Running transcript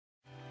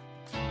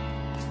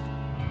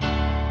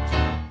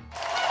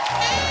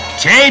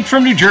Taped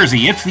from New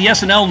Jersey, it's the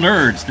SNL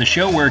Nerds, the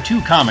show where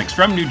two comics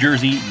from New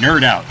Jersey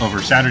nerd out over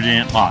Saturday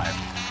Night Live.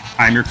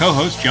 I'm your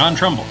co-host, John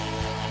Trumbull.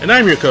 And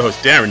I'm your co-host,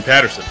 Darren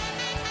Patterson.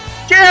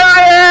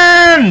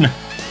 Darren!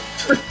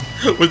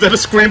 Was that a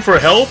scream for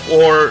help,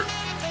 or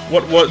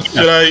what? Yes.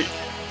 Should I?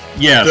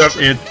 Yes,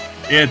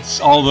 it's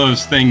all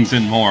those things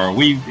and more.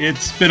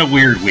 It's been a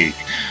weird week.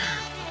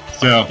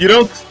 So you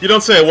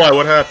don't say why.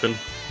 What happened?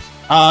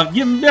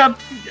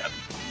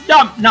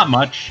 Not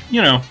much.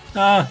 You know,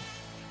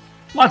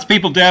 lots of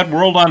people dead,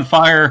 world on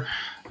fire.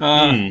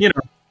 You know,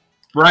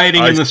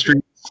 rioting in the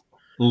streets.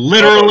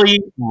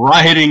 Literally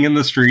rioting in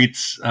the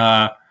streets.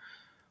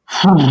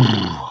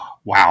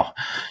 Wow.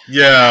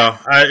 Yeah,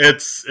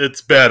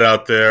 it's bad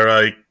out there.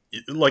 I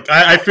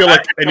feel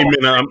like any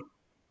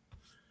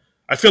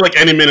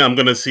minute I'm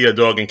going to see a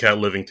dog and cat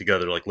living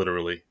together, like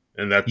literally,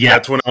 and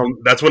that's when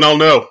I'll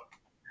know.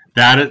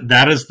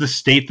 That is the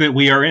state that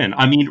we are in.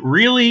 I mean,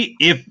 really,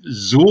 if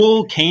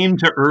Zool came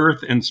to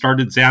Earth and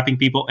started zapping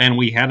people, and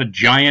we had a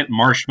giant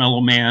marshmallow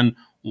man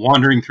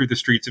wandering through the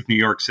streets of New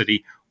York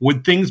City,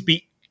 would things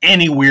be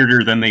any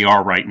weirder than they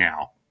are right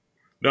now?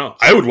 No,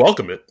 I would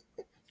welcome it.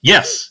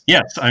 Yes.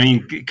 I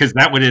mean, because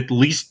that would at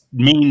least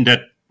mean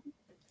that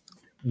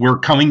we're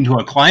coming to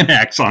a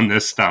climax on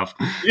this stuff.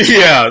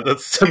 Yeah,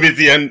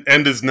 the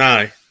end is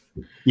nigh.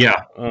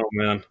 Yeah. Oh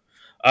man.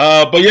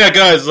 But yeah,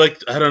 guys,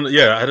 like I don't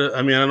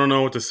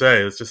know what to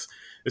say. It's just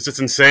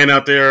insane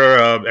out there.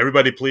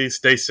 Everybody, please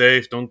stay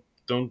safe. Don't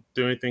do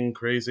anything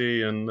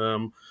crazy. And I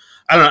don't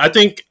know. I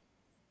think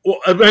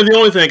the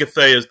only thing I could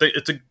say is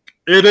it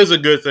is a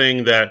good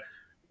thing that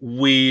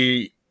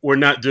we're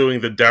not doing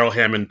the Daryl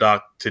Hammond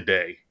doc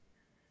today,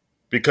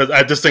 because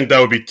I just think that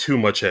would be too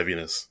much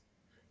heaviness.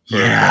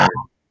 Yeah.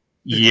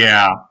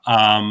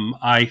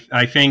 I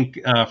think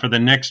for the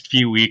next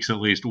few weeks at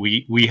least,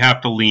 we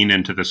have to lean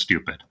into the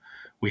stupid.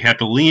 We have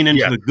to lean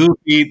into the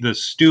goofy, the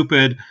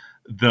stupid,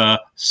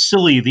 the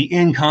silly, the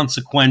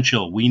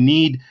inconsequential. We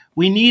need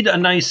a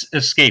nice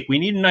escape. We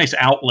need a nice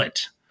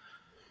outlet.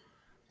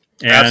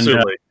 And,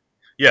 absolutely.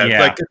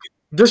 Like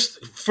this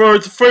for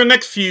the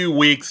next few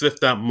weeks,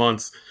 if not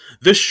months,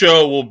 this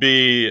show will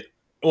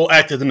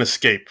act as an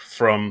escape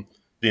from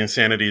the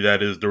insanity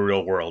that is the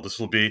real world. This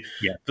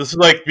is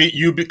like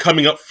you be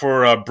coming up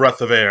for a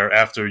breath of air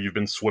after you've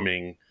been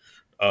swimming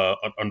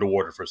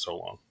underwater for so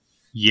long.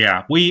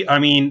 Yeah, we're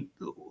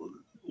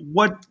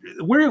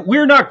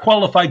not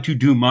qualified to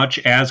do much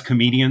as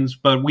comedians,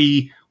 but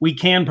we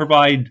can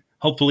provide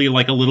hopefully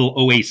like a little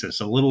oasis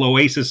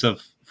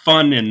of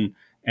fun and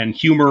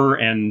humor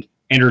and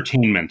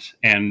entertainment,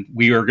 and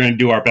we are going to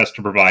do our best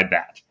to provide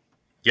that.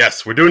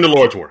 Yes, we're doing the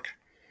Lord's work.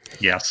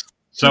 Yes.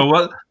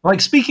 So,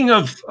 speaking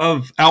of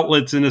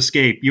outlets and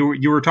escape,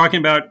 you were talking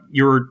about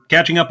you're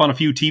catching up on a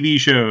few TV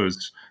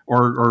shows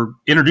or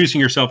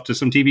introducing yourself to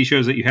some TV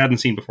shows that you hadn't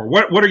seen before.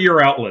 What are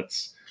your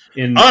outlets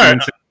in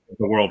the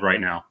world right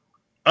now?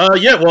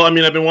 Well, I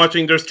mean, I've been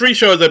watching. There's 3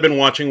 shows I've been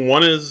watching.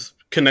 One is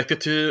connected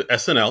to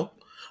SNL.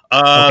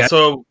 Okay.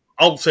 So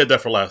I'll save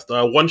that for last.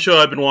 One show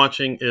I've been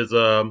watching is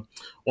on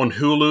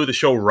Hulu, the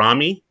show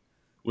Ramy,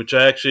 which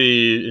I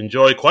actually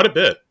enjoy quite a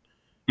bit.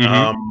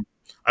 Mm-hmm.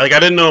 I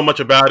didn't know much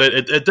about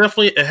it. It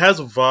definitely has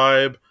a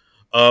vibe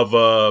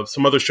of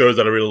some other shows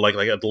that I really like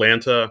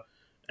Atlanta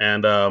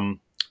and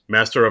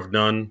Master of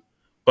None.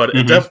 But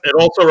it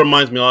also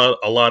reminds me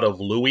a lot of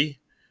Louis,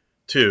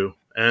 too.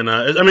 And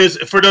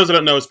for those that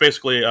don't know, it's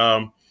basically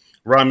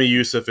Ramy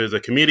Youssef is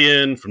a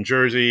comedian from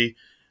Jersey,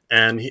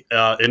 and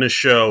in his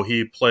show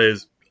he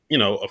plays a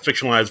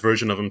fictionalized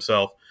version of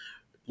himself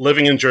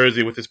living in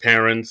Jersey with his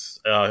parents.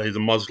 He's a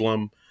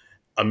Muslim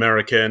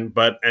American,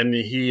 and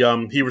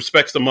he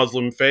respects the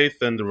Muslim faith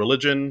and the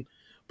religion,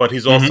 but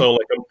he's also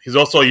he's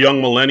also a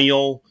young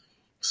millennial.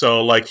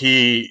 So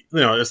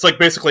it's like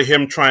basically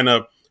him trying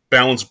to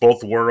balance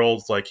both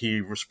worlds. Like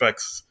he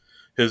respects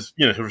his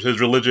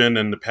religion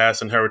and the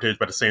past and heritage,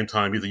 but at the same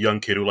time he's a young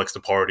kid who likes to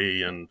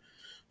party and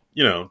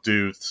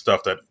do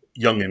stuff that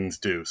youngins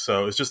do.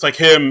 So it's just like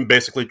him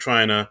basically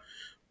trying to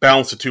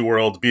balance the two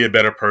worlds, be a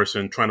better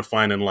person, trying to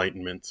find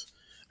enlightenment.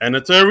 And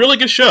it's a really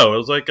good show. It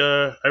was I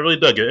really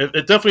dug it.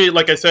 It definitely,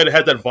 like I said, it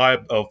had that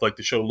vibe of like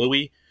the show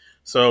Louis.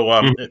 So,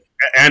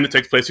 it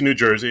takes place in New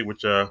Jersey,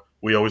 which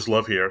we always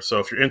love here. So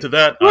if you're into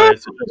that, I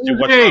suggest you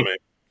watch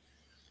it.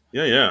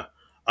 Yeah.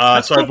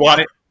 So cool. I've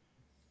watched.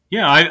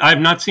 Yeah, I've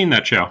not seen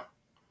that show.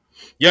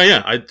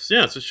 Yeah. It's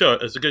a show.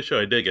 It's a good show.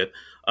 I dig it.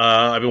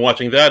 I've been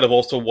watching that. I've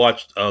also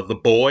watched The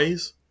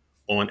Boys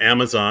on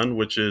Amazon,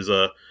 which is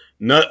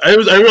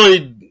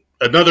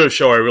another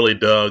show I really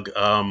dug.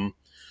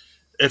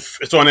 If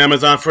it's on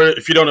Amazon,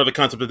 if you don't know the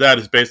concept of that,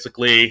 it's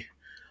basically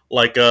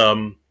like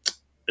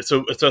it's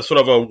a sort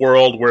of a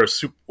world where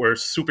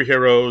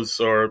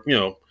superheroes are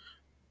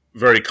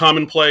very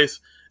commonplace,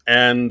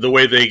 and the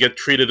way they get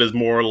treated is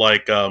more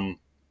like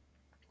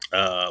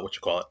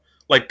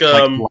like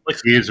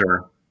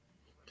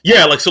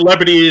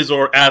celebrities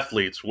or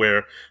athletes,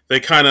 where they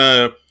kind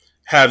of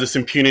have this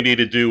impunity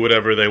to do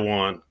whatever they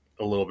want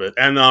a little bit.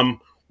 And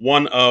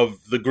one of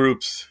the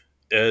groups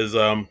is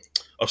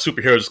of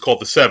superheroes is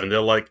called the Seven. They're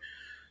like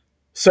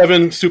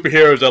seven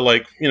superheroes that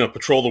like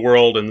patrol the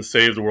world and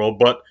save the world,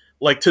 but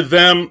like to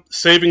them,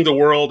 saving the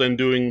world and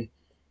doing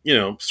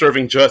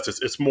serving justice,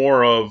 it's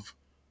more of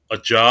a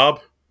job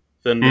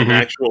than an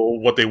actual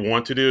what they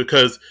want to do,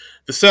 because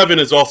the Seven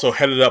is also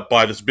headed up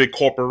by this big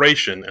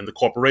corporation, and the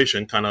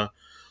corporation kind of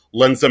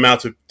lends them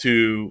out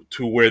to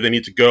where they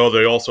need to go.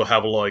 They also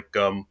have like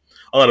a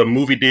lot of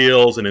movie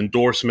deals and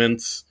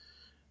endorsements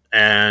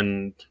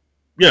and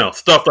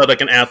stuff that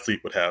like an athlete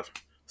would have.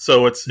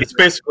 So it's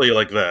basically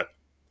like that.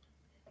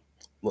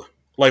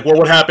 Like what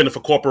would happen if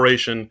a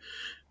corporation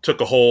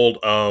took a hold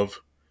of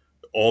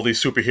all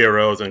these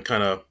superheroes and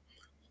kind of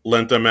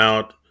lent them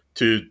out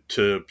to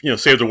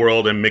save the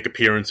world and make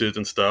appearances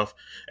and stuff.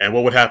 And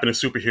what would happen if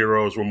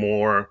superheroes were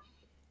more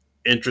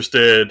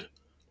interested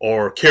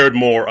or cared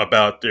more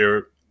about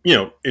their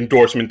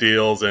endorsement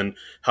deals and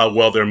how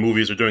well their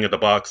movies are doing at the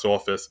box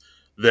office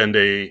than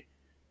they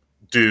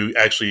do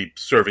actually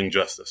serving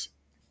justice.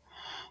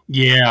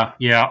 Yeah.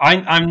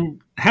 I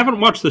haven't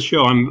watched the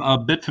show. I'm a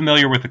bit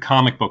familiar with the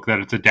comic book that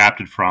it's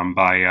adapted from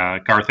by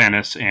Garth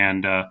Ennis,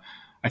 and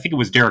I think it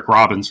was Derek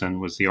Robinson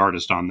was the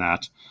artist on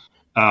that.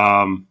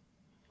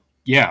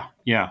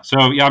 Yeah.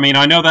 So, yeah, I mean,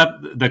 I know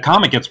that the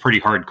comic gets pretty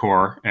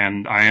hardcore,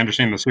 and I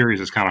understand the series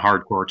is kind of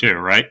hardcore too,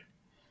 right?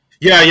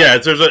 Yeah.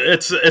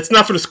 It's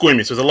not for the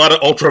squeamish. There's a lot of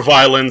ultra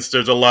violence.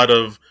 There's a lot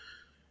of,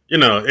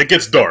 it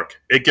gets dark.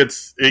 It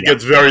gets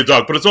very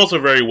dark, but it's also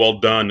very well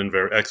done and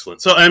very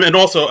excellent. So, and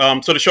also,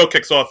 so the show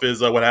kicks off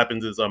is what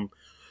happens is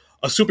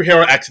a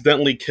superhero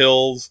accidentally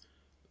kills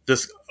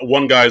this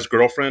one guy's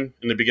girlfriend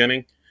in the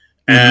beginning,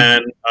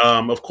 and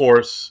of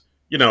course,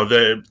 they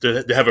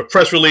have a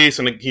press release,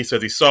 and he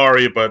says he's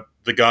sorry, but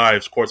the guy,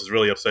 of course, is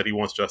really upset. He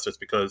wants justice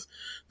because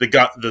the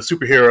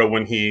superhero,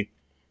 when he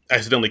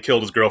accidentally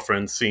killed his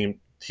girlfriend, seemed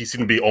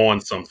to be on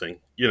something,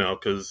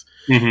 because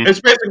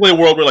it's basically a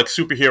world where like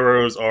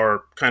superheroes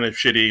are kind of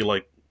shitty,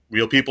 like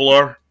real people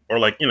are, or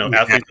like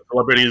athletes and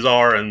celebrities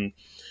are, and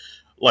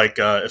like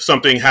if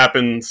something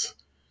happens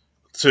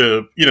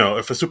to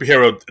if a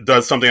superhero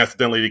does something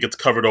accidentally, it gets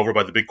covered over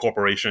by the big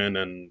corporation,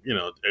 and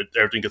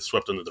everything gets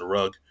swept under the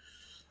rug.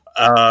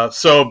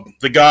 So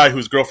the guy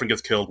whose girlfriend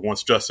gets killed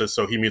wants justice,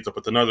 so he meets up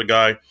with another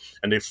guy,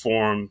 and they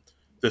form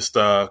this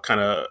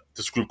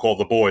this group called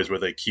the Boys, where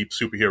they keep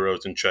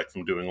superheroes in check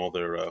from doing all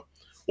their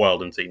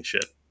wild, insane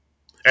shit.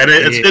 And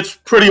it's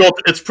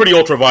pretty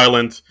ultra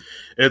violent.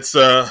 It's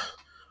I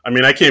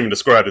mean, I can't even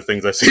describe the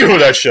things I see on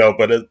that show,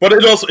 but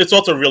it's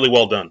also really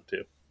well done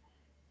too.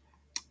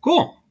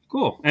 Cool.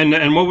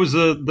 And what was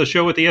the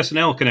show with the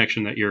SNL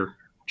connection that you're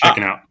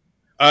checking out?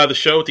 The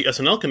show with the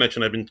SNL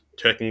connection I've been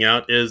checking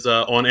out is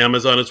on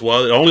Amazon as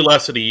well. It only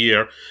lasted a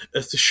year.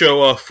 It's the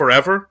show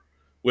Forever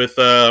with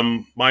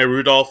Maya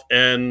Rudolph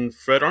and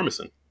Fred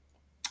Armisen.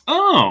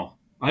 Oh,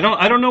 I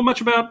don't know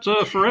much about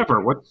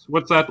Forever.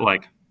 What's that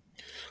like?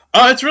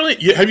 It's really.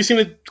 Have you seen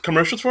the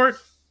commercials for it?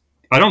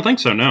 I don't think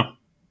so. No.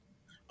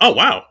 Oh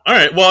wow! All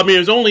right. Well, I mean, it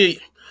was only.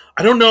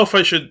 I don't know if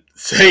I should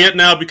say it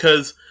now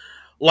because,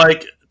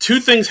 like, two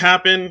things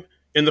happen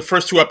in the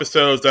first two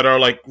episodes that are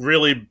like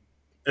really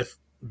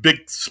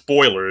big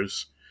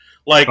spoilers.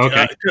 Like,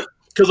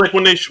 because like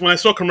when I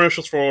saw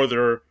commercials for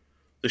the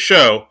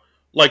show,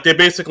 like they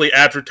basically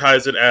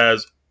advertise it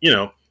as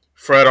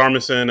Fred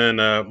Armisen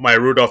and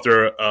Maya Rudolph.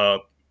 They're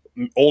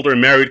older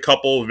married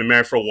couple who've been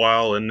married for a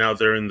while, and now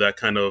they're in that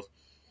kind of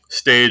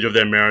stage of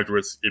their marriage where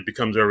it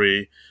becomes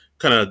very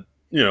kind of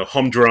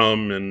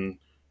humdrum, and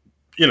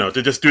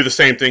they just do the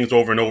same things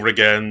over and over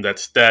again. That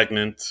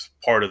stagnant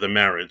part of the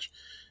marriage.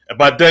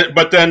 But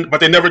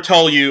they never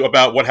tell you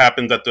about what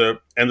happens at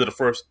the end of the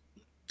first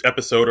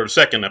episode or the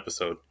second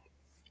episode,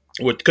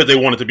 because they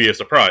want it to be a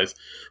surprise.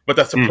 But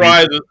that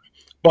surprise,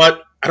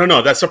 but I don't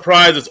know. That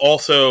surprise is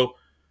also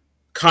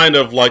kind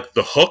of like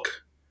the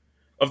hook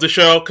of the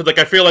show, because like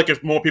I feel like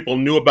if more people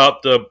knew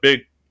about the big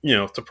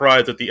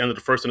surprise at the end of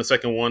the first and the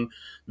second one,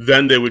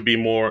 then they would be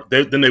more.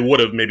 Then they would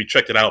have maybe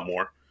checked it out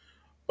more.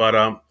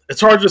 But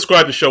it's hard to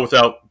describe the show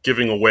without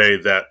giving away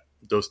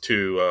those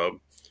two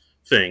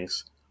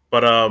things.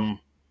 But I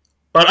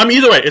mean,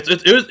 either way, it's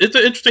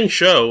an interesting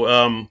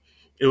show.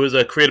 It was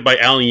created by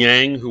Alan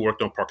Yang, who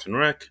worked on Parks and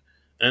Rec,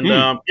 and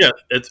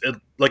it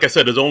like I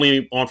said, it's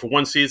only on for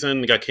one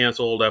season. It got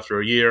canceled after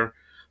a year,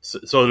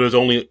 so there's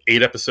only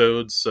 8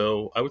 episodes.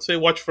 So I would say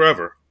watch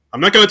Forever. I'm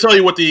not going to tell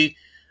you what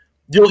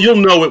you'll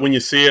know it when you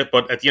see it,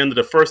 but at the end of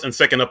the first and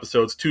second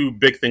episodes, 2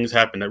 big things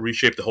happen that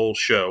reshape the whole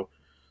show.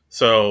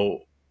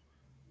 So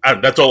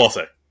that's all I'll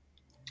say.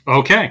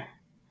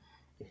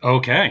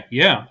 Okay,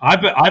 yeah.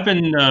 I've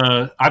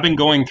been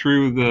going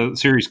through the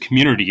series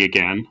Community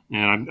again,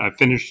 and I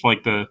finished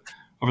over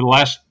the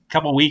last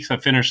couple of weeks. I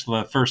finished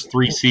the first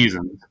 3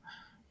 seasons,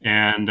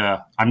 and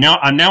I'm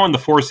now in the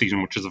 4th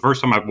season, which is the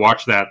first time I've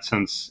watched that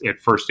since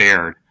it first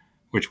aired.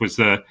 Which was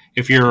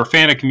if you're a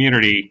fan of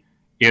Community,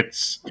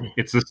 it's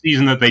the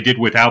season that they did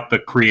without the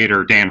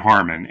creator Dan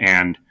Harmon,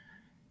 and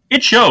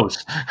it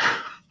shows.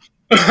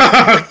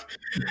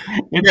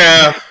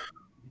 Yeah.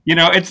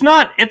 It's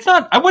not.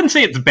 I wouldn't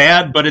say it's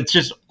bad, but it's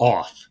just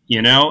off.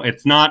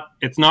 It's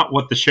not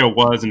what the show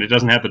was, and it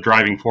doesn't have the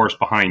driving force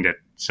behind it.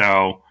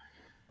 So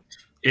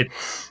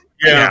it's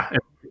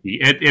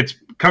it's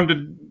come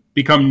to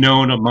become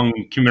known among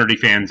community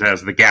fans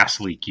as the gas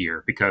leak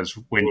year, because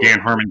when Dan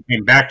Harmon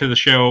came back to the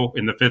show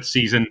in the 5th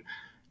season,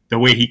 the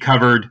way he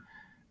covered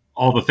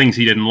all the things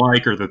he didn't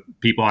like, or the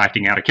people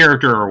acting out of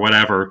character or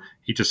whatever,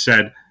 he just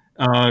said,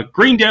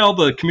 Greendale,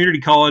 the community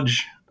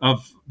college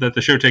that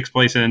the show takes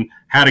place in,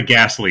 had a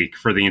gas leak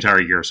for the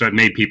entire year, so it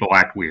made people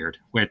act weird,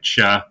 which,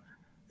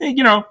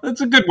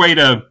 it's a good way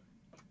to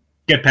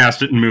get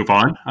past it and move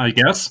on, I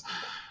guess.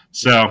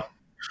 So,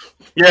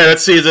 yeah, that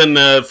season,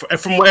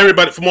 from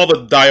all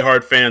the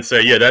diehard fans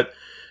say, that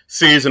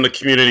season of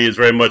Community is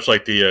very much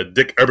like the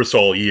Dick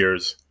Ebersol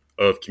years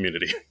of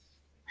Community.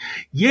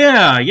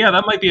 Yeah,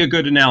 that might be a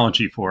good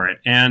analogy for it,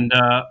 and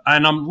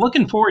I'm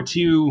looking forward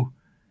to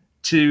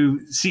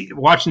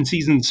watching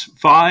seasons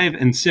 5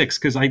 and 6,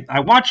 because I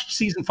watched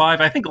season 5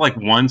 I think like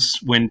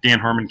once when Dan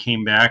Harmon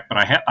came back, but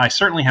I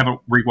certainly haven't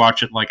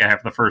rewatched it like I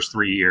have the first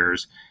 3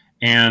 years,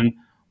 and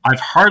I've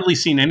hardly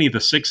seen any of the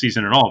 6th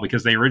season at all,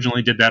 because they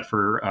originally did that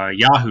for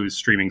Yahoo's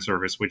streaming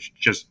service, which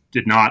just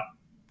did not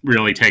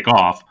really take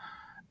off.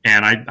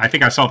 And I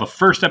think I saw the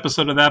first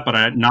episode of that,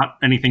 but not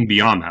anything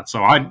beyond that.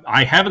 So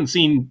I haven't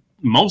seen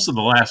most of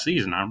the last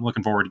season. I'm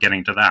looking forward to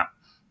getting to that.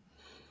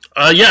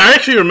 I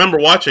actually remember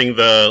watching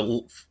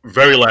the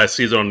very last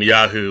season on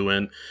Yahoo,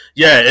 and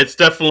it's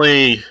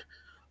definitely,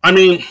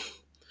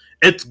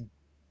 it's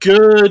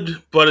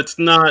good, but it's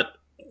not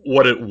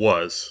what it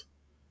was.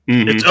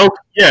 Mm-hmm. It's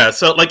okay.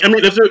 So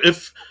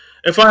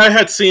if I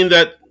had seen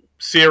that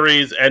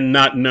series and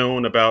not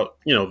known about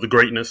the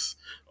greatness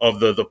of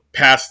the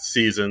past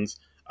seasons,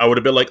 I would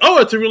have been like, oh,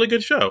 it's a really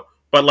good show.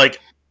 But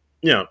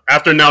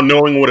after now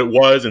knowing what it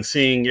was and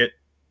seeing it,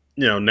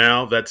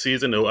 now that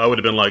season, I would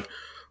have been like,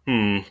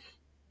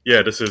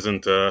 this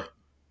isn't,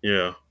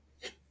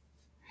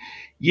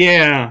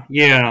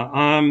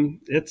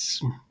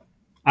 it's,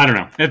 I don't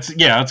know.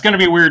 It's going to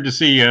be weird to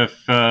see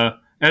if,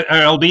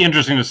 it'll be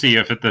interesting to see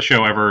if the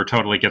show ever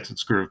totally gets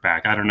its groove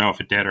back. I don't know if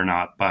it did or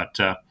not, but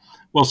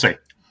we'll see.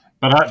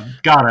 But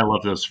I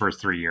love those first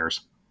 3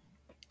 years.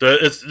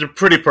 They're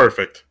pretty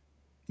perfect.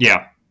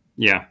 Yeah.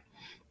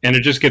 And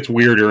it just gets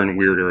weirder and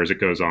weirder as it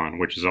goes on,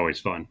 which is always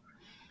fun.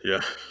 Yeah.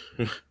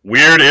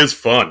 Weird is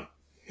fun.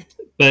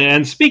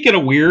 And speaking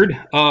of weird,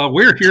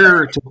 we're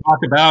here to talk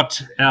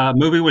about a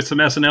movie with some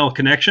SNL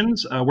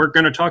connections. We're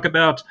going to talk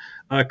about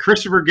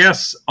Christopher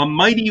Guest's A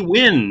Mighty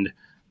Wind,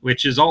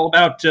 which is all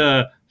about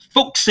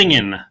folk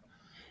singing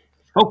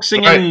of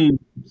the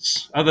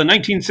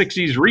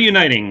 1960s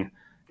reuniting.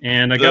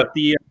 And I got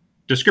the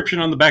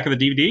description on the back of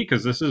the DVD,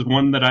 because this is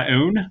one that I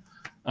own.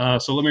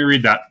 So let me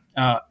read that.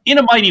 In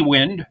A Mighty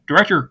Wind,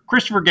 director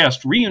Christopher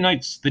Guest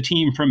reunites the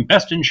team from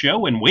Best in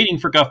Show and Waiting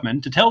for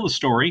Guffman to tell the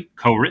story,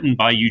 co-written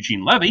by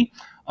Eugene Levy,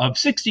 of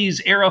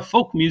 60s-era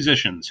folk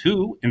musicians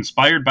who,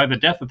 inspired by the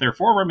death of their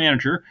former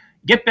manager,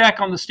 get back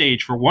on the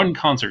stage for one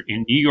concert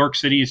in New York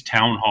City's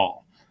Town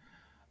Hall.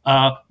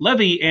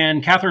 Levy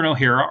and Catherine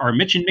O'Hara are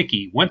Mitch and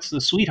Mickey, once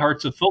the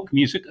sweethearts of folk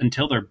music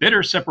until their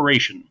bitter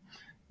separation.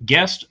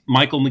 Guest,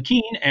 Michael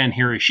McKean, and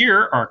Harry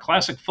Shearer are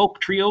classic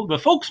folk trio The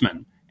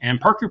Folksmen, and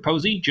Parker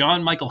Posey,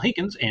 John Michael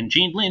Hakens, and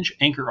Jane Lynch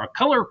anchor a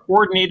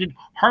color-coordinated,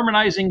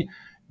 harmonizing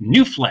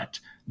Newflet,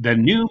 the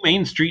New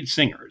Main Street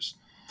Singers.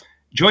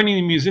 Joining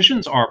the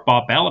musicians are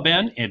Bob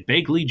Balaban, Ed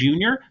Begley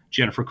Jr.,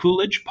 Jennifer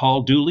Coolidge,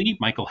 Paul Dooley,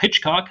 Michael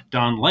Hitchcock,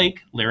 Don Lake,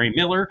 Larry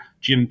Miller,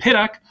 Jim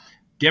Piddock,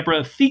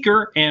 Deborah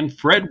Thieker, and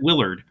Fred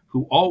Willard,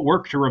 who all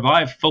work to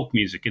revive folk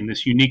music in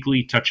this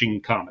uniquely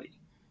touching comedy.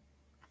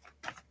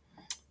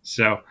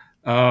 So,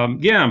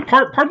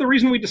 part of the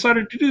reason we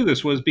decided to do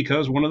this was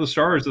because one of the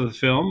stars of the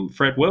film,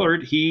 Fred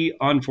Willard, he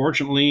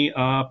unfortunately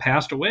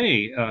passed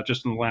away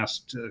just in the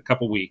last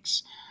couple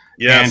weeks.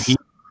 Yes. And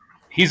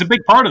he's a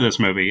big part of this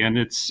movie, and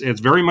it's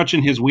very much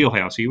in his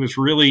wheelhouse. He was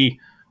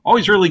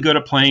always really good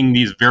at playing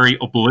these very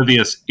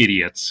oblivious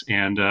idiots,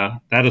 and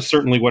that is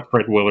certainly what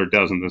Fred Willard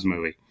does in this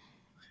movie.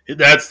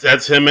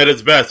 That's him at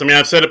his best. I mean,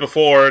 I've said it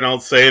before, and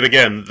I'll say it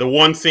again. The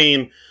one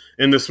scene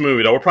in this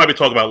movie that we'll probably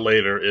talk about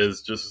later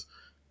is just,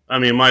 I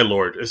mean, my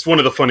lord, it's one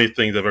of the funniest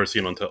things I've ever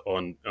seen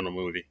on a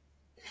movie.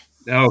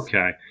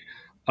 Okay.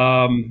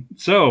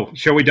 So,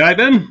 shall we dive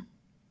in?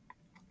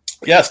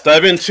 Yes,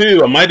 dive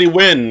into A Mighty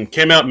Wind.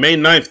 Came out May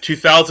 9th,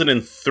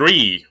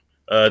 2003.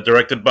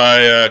 Directed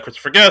by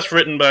Christopher Guest,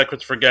 written by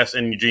Christopher Guest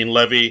and Eugene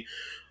Levy.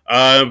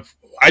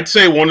 I'd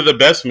say one of the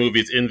best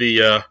movies in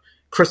the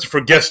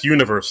Christopher Guest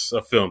universe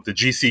of film, the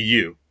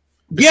GCU.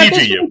 The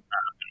CGU.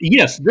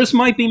 Yes, this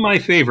might be my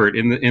favorite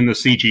in the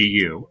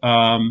CGU.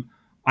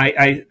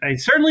 I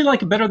certainly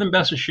like it better than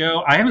Best of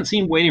Show. I haven't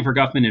seen Waiting for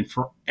Guffman in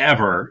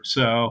forever,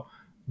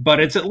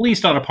 but it's at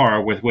least on a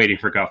par with Waiting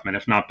for Guffman,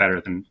 if not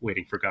better than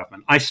Waiting for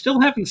Guffman. I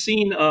still haven't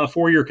seen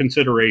For Your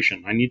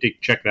Consideration. I need to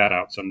check that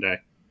out someday.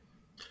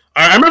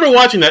 I remember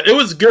watching that. It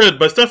was good,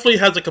 but it definitely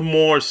has like a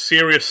more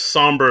serious,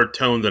 somber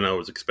tone than I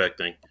was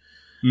expecting.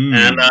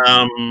 And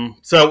I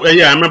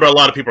remember a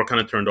lot of people are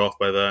kind of turned off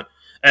by that.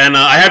 And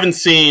I haven't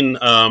seen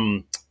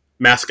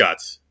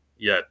Mascots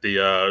yet.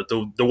 The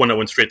one that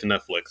went straight to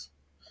Netflix.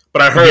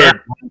 But I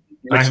heard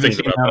mixed things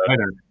about that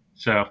either.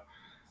 So,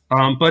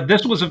 but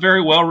this was a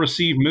very well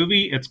received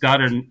movie. It's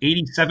got an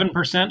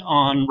 87%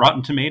 on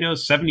Rotten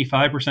Tomatoes,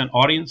 75%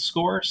 audience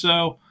score.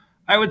 So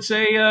I would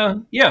say,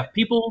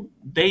 people,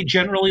 they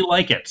generally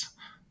like it.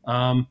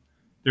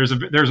 There's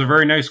a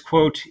very nice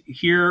quote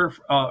here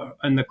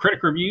in the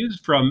critic reviews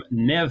from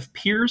Nev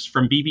Pierce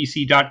from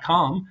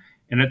BBC.com,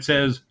 and it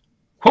says,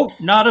 quote,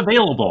 not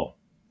available.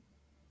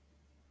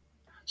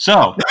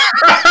 So.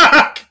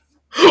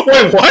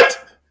 Wait, what?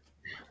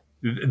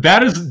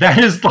 That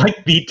is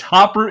like the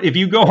topper. If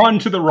you go on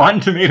to the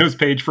Rotten Tomatoes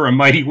page for A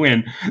Mighty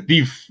Wind,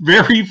 the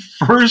very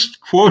first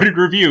quoted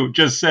review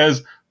just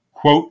says,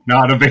 quote,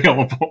 not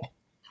available.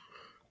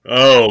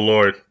 Oh,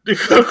 Lord.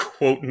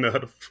 Quote,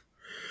 not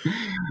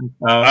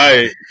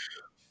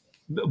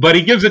But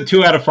he gives it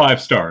 2 out of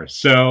 5 stars,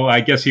 so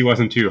I guess he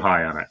wasn't too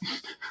high on it.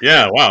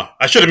 Yeah, wow.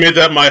 I should have made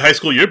that my high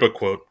school yearbook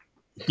quote.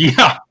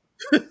 Yeah.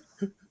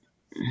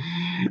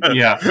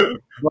 Yeah.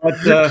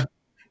 But,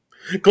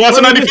 Class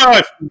of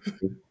 95!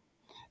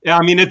 Yeah,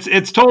 I mean,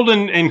 it's told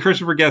in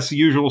Christopher Guest's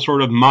usual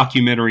sort of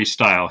mockumentary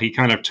style. He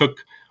kind of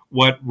took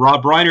what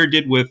Rob Reiner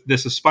did with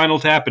This Is Spinal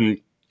Tap and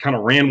kind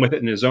of ran with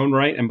it in his own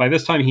right. And by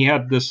this time, he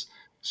had this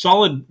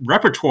solid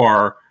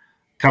repertoire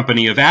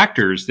company of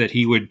actors that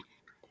he would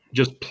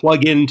just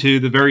plug into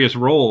the various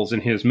roles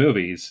in his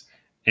movies.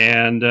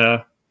 And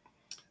the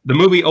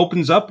movie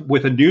opens up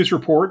with a news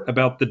report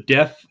about the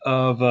death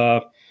of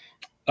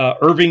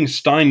Irving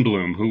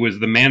Steinblum, who was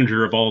the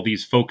manager of all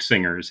these folk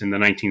singers in the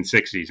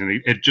 1960s.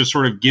 And it just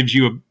sort of gives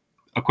you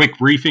a quick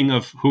briefing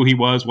of who he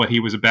was, what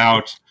he was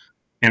about,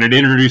 and it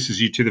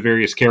introduces you to the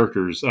various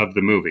characters of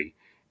the movie.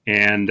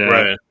 And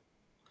right.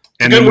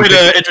 It's a good way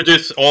to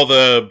introduce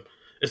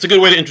it's a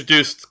good way to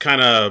introduce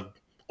kind of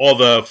all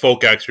the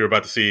folk acts you're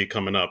about to see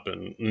coming up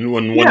in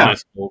one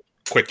nice little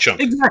quick chunk.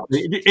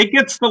 Exactly. It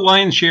gets the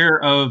lion's share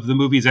of the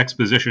movie's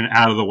exposition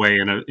out of the way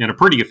in a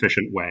pretty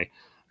efficient way.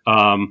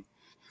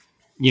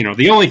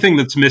 The only thing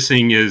that's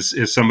missing is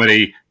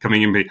somebody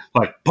coming in and be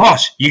like,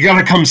 boss, you got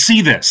to come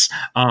see this.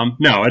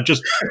 No, it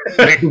just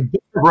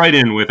right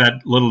in with that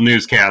little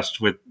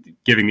newscast with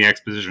giving the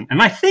exposition. And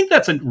I think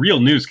that's a real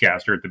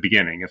newscaster at the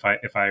beginning, if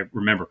I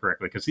remember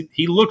correctly, because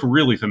he looked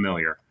really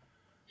familiar.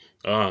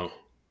 Oh,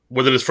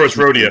 was it his first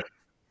rodeo?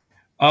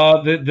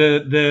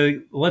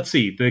 Let's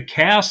see. The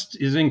cast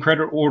is in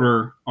credit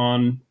order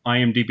on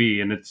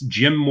IMDb, and it's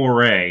Jim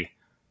Moray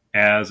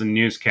as a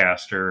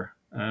newscaster.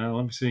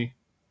 Let me see.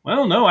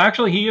 Well, no,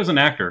 actually, he is an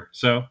actor,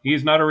 so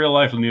he's not a real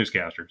life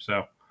newscaster.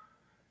 So,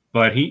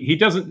 but he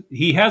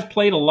has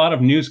played a lot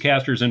of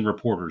newscasters and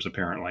reporters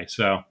apparently.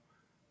 So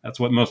that's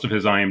what most of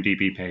his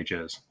IMDb page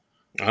is.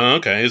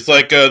 Okay, it's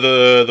like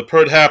the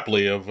Perd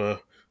Hapley of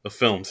the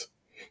films.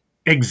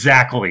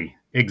 Exactly.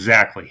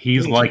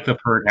 He's like the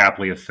Perd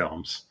Hapley of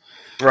films.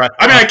 Right.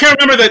 I mean, I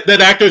can't remember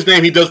that actor's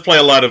name. He does play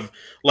a lot of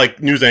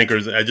like news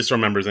anchors. I just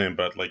remember his name,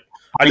 but like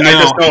I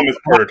just know him as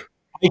Perd.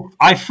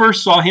 I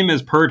first saw him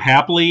as Perd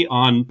Hapley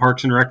on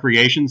Parks and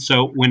Recreation,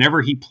 so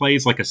whenever he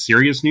plays like a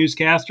serious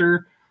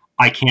newscaster,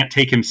 I can't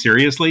take him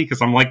seriously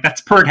because I'm like,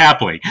 that's Perd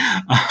Hapley.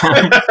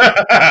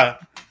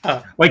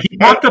 Like he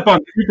popped up on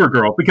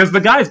Supergirl because the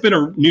guy's been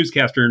a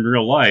newscaster in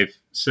real life,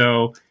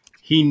 so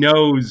he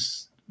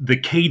knows the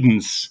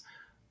cadence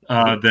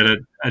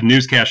that a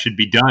newscast should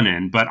be done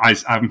in. But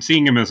I'm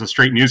seeing him as a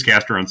straight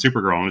newscaster on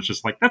Supergirl, and it's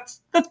just like, that's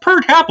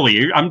Perd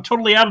Hapley. I'm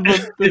totally out of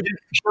the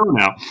show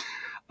now.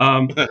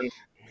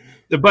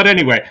 But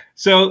anyway,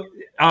 so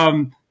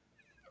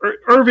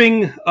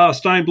Irving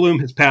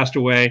Steinblum has passed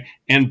away,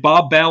 and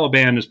Bob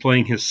Balaban is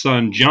playing his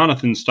son,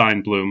 Jonathan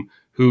Steinblum,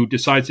 who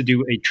decides to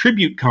do a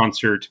tribute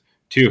concert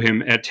to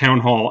him at Town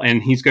Hall,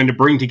 and he's going to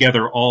bring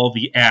together all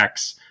the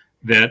acts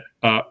that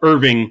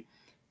Irving,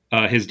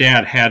 his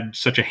dad, had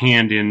such a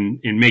hand in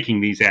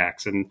making these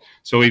acts. And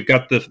so we've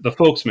got the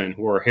folksmen,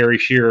 who are Harry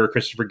Shearer,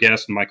 Christopher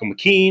Guest, and Michael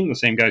McKean, the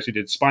same guys who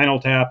did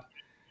Spinal Tap.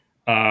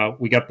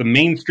 We got the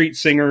Main Street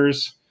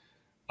Singers,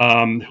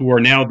 who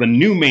are now the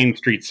New Main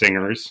Street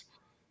Singers,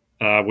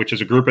 which is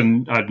a group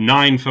of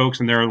 9 folks,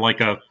 and they're like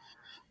a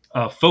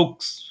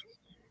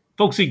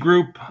folksy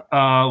group,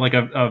 like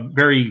a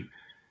very,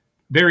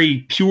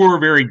 very pure,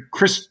 very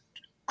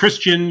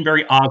Christian,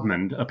 very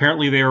Osmond.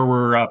 Apparently, they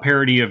were a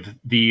parody of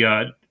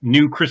the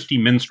New Christy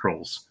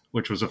Minstrels,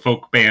 which was a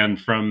folk band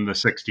from the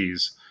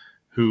 60s,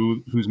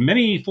 whose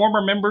many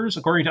former members,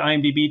 according to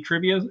IMDb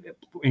trivia,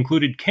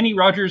 included Kenny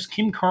Rogers,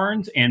 Kim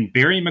Carnes, and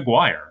Barry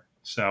Maguire.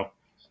 So,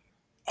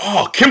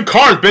 Kim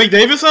Carnes, Benny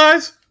Davis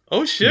eyes?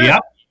 Oh shit!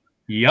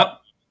 Yep.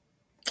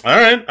 All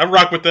right, I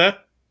rock with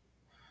that.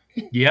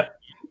 Yep.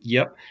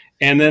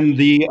 And then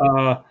the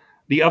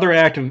other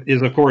act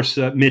is, of course,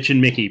 Mitch and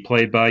Mickey,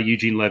 played by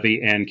Eugene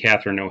Levy and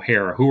Catherine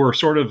O'Hara, who are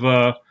sort of,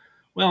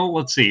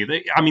 let's see.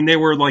 They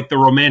were like the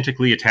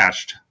romantically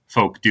attached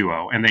folk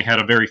duo, and they had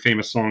a very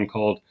famous song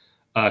called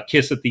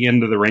Kiss at the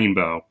End of the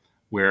Rainbow,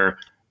 where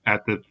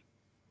at the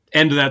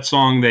end of that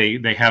song,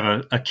 they have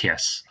a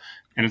kiss.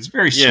 And it's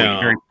very sweet. Yeah.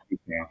 Very sweet.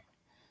 Yeah.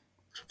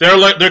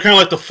 they're kind of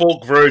like the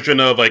folk version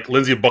of like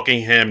Lindsey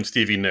Buckingham and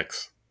Stevie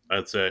Nicks,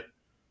 I'd say.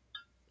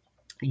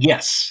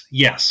 Yes,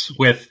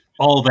 with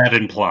all that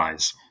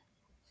implies.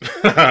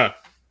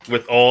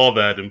 With all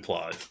that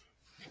implies.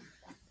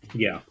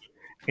 Yeah.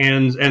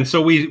 And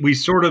so we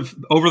sort of,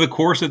 over the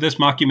course of this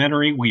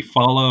mockumentary, we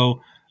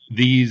follow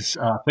these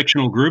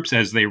fictional groups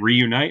as they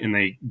reunite and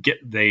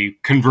they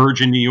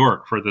converge in New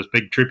York for this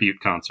big tribute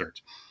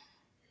concert.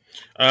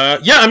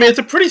 Yeah, I mean, it's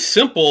a pretty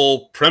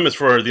simple premise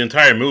for the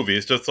entire movie.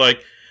 It's just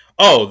like,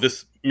 oh,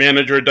 this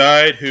manager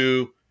died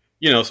who,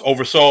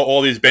 oversaw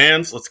all these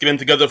bands. Let's get them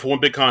together for one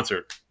big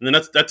concert. And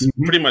then that's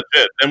pretty much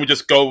it. Then we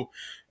just go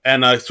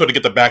and sort of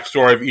get the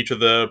backstory of each of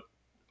the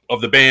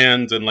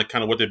bands and like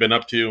kind of what they've been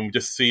up to. And we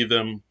just see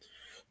them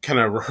kind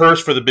of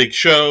rehearse for the big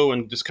show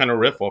and just kind of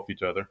riff off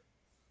each other.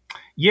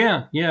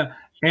 Yeah.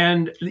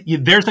 And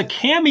there's a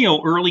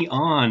cameo early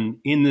on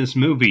in this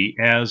movie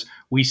as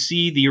we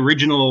see the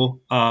original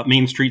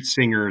Main Street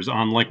Singers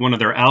on like one of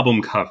their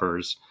album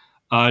covers.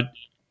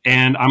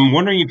 And I'm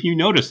wondering if you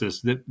noticed this,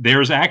 that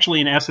there's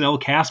actually an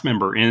SNL cast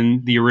member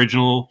in the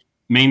original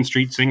Main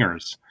Street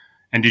Singers.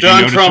 And did you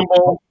notice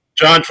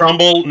John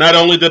Trumbull. Not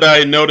only did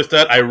I notice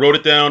that, I wrote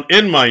it down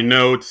in my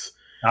notes.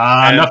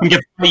 Nothing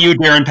gets by you,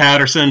 Darren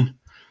Patterson.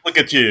 Look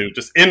at you,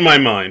 just in my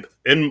mind,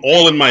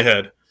 all in my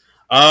head.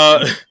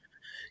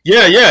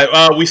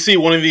 Yeah. We see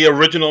one of the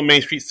original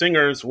Main Street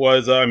Singers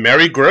was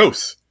Mary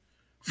Gross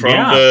from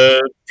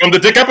the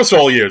Dick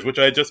Ebersol years, which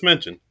I just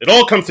mentioned. It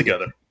all comes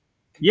together.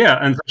 Yeah,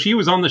 and she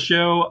was on the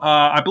show.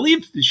 I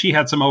believe she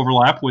had some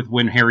overlap with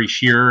when Harry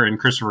Shearer and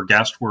Christopher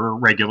Guest were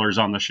regulars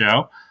on the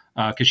show,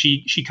 because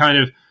she kind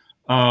of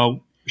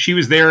she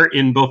was there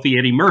in both the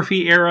Eddie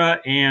Murphy era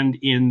and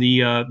in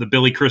the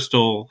Billy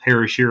Crystal,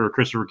 Harry Shearer,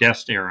 Christopher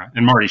Guest era,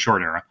 and Marty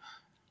Short era.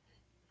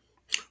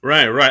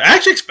 Right.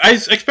 Actually, I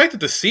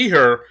expected to see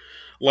her,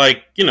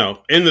 like,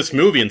 in this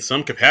movie in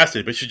some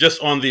capacity, but she's just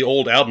on the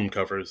old album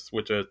covers,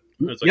 which it's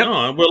like,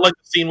 I would like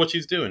to see what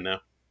she's doing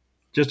now.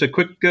 Just a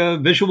quick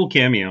visual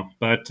cameo,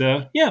 but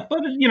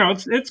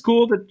it's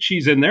cool that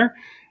she's in there.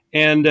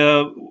 And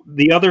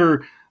the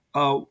other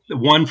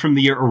one from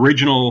the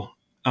original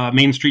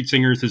Main Street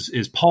Singers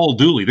is Paul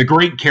Dooley, the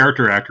great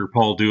character actor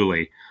Paul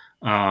Dooley,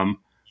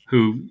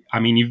 who, I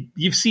mean,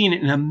 you've seen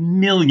in a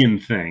million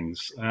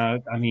things.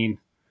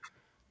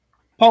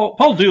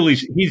 Paul Dooley,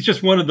 he's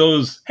just one of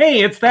those,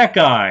 hey, it's that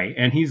guy,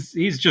 and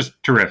he's just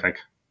terrific.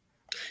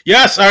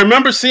 Yes, I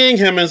remember seeing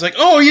him, and it's like,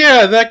 oh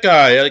yeah, that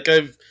guy.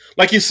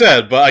 Like you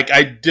said, but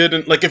I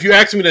didn't, like, if you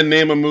asked me to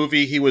name a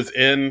movie he was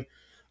in,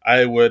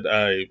 I would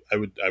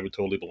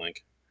totally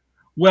blank.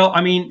 Well,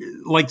 I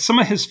mean, like some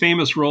of his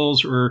famous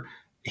roles were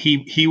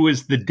he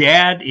was the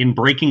dad in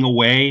Breaking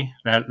Away,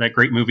 that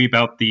great movie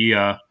about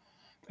the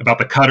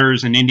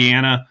cutters in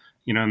Indiana.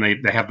 And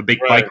they have the big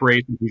bike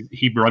race.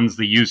 He runs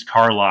the used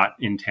car lot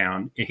in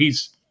town.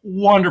 He's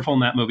wonderful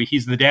in that movie.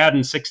 He's the dad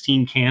in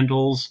 16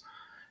 Candles.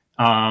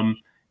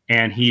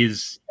 And he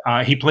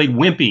played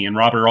Wimpy in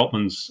Robert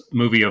Altman's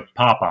movie of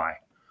Popeye.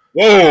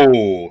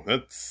 Whoa.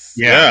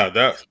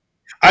 That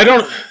I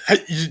don't,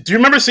 do you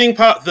remember seeing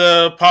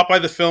the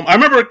Popeye, the film? I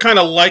remember kind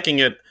of liking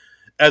it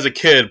as a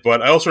kid,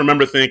 but I also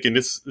remember thinking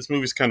this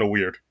movie's kind of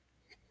weird.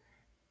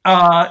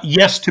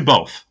 Yes to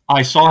both.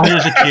 I saw it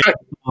as a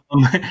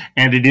kid,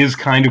 and it is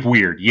kind of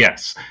weird.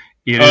 Yes,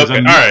 it is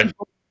a movie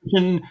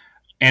version,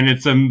 and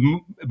it's a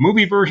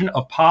movie version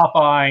of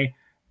Popeye,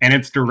 and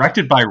it's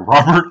directed by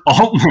Robert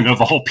Altman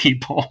of all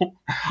people.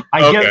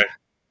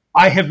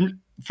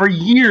 For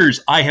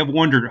years I have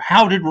wondered,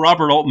 how did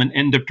Robert Altman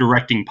end up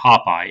directing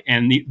Popeye?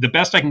 And the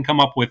best I can come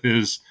up with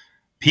is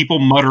people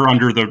mutter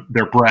under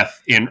their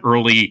breath in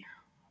early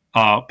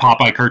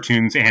Popeye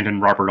cartoons and in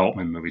Robert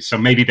Altman movies. So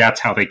maybe that's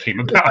how they came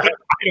about it.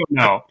 I don't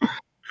know.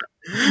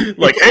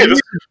 Like,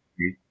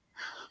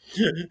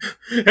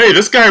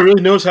 this guy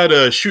really knows how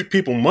to shoot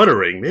people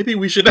muttering. Maybe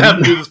we should have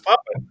him do this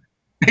Popeye.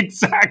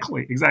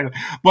 Exactly.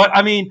 But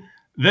I mean,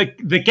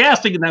 the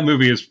casting in that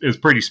movie is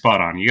pretty spot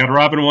on. You got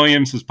Robin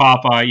Williams as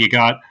Popeye. You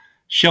got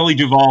Shelley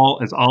Duvall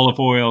as Olive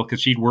Oyl, because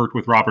she'd worked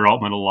with Robert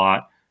Altman a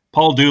lot.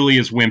 Paul Dooley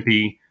as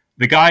Wimpy.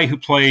 The guy who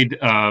played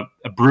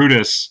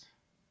Brutus,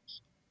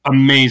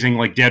 amazing,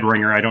 like Dead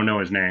Ringer. I don't know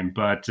his name,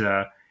 but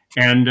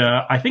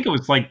I think it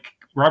was like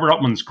Robert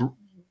Altman's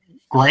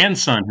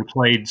grandson who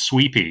played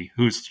Sweepy,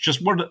 who's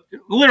just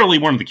literally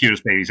one of the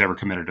cutest babies ever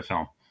committed to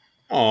film.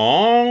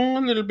 Oh,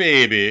 little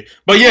baby.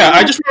 But yeah,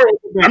 I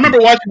remember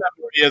watching that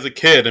movie as a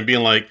kid and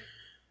being like,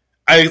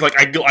 I like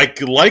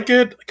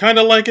it, kind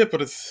of like it, but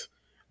this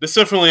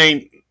definitely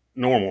ain't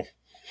normal.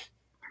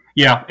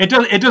 Yeah, it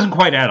doesn't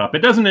quite add up. It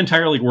doesn't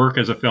entirely work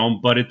as a film,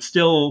 but it's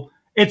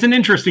an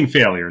interesting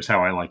failure, is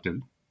how I like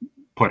to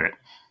put it.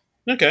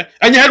 Okay.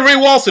 And you had Ray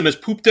Walston as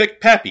Poop Deck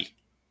Pappy.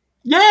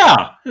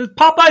 Yeah,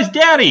 Popeye's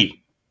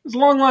daddy. His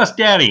long lost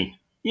daddy.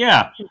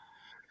 Yeah.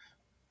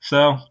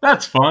 So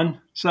that's fun.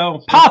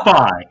 So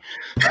Popeye.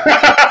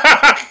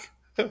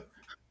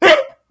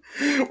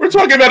 We're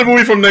talking about a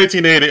movie from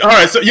 1980. All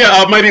right, so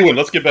yeah, Mighty Wind.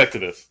 Let's get back to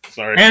this.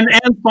 Sorry. And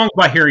songs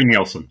by Harry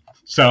Nilsson.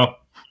 So.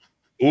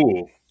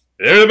 Ooh,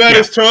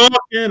 everybody's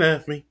talking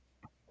at me.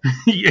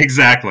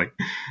 Exactly.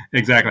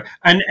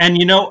 And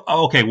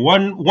okay,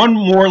 one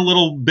more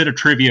little bit of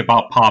trivia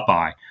about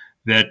Popeye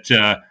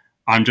that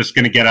I'm just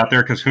going to get out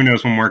there because who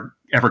knows when we're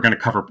ever going to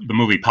cover the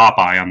movie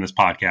Popeye on this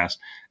podcast.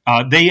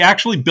 They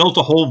actually built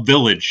a whole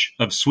village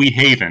of Sweet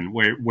Haven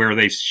where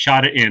they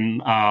shot it in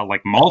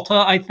like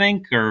Malta, I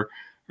think, or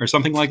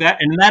something like that,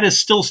 and that is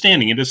still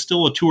standing. It is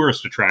still a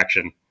tourist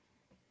attraction.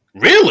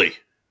 Really?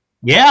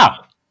 Yeah.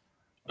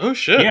 Oh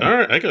shit! Yeah. All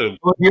right, I gotta.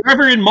 Well, if you're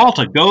ever in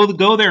Malta,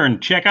 go there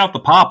and check out the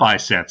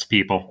Popeye sets,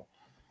 people.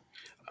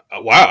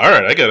 Wow! All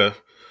right,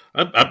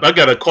 I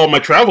gotta call my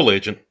travel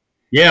agent.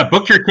 Yeah,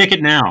 book your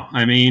ticket now.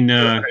 I mean,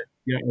 right.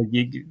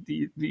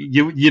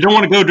 You don't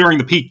want to go during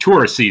the peak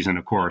tourist season,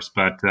 of course,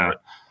 but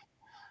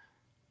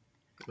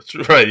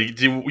that's right.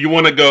 You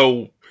want to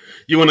go.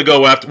 You want to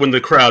go after when the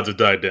crowds have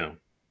died down.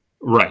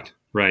 Right.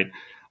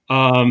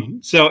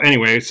 So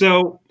anyway,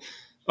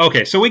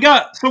 okay, so we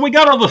got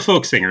all the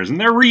folk singers, and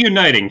they're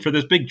reuniting for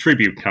this big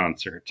tribute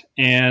concert.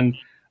 And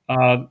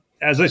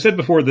as I said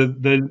before,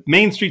 the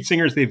Main Street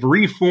Singers, they've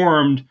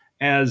reformed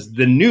as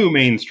the new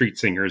Main Street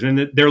Singers,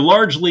 and they're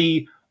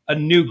largely a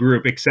new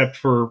group except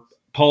for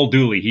Paul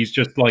Dooley. He's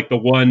just like the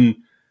one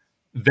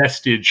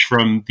vestige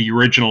from the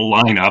original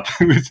lineup,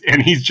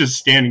 and he's just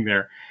standing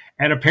there.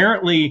 And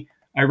apparently,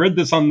 I read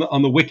this on the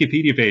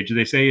Wikipedia page.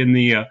 They say on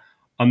the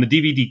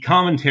DVD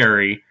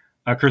commentary,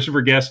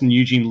 Christopher Guest and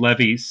Eugene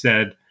Levy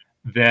said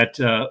that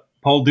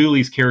Paul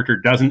Dooley's character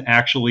doesn't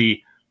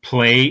actually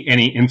play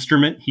any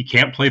instrument. He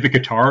can't play the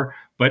guitar,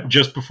 but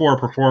just before a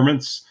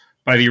performance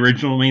by the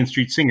original Main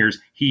Street Singers,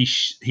 he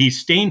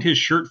stained his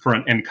shirt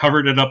front and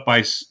covered it up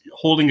by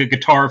holding a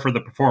guitar for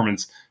the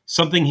performance,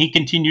 something he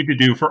continued to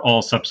do for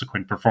all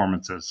subsequent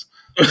performances.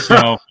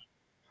 So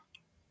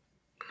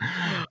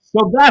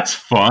that's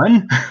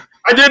fun.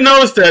 I didn't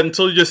notice that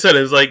until you just said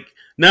it. It's like,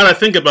 now that I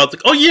think about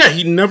it, oh yeah,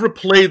 he never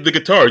played the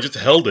guitar, he just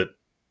held it.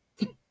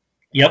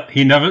 Yep,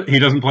 he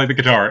doesn't play the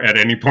guitar at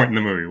any point in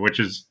the movie,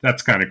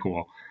 that's kind of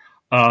cool.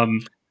 But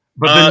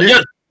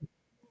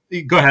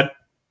go ahead.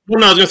 Well,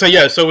 no, I was going to say,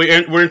 yeah, so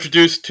we're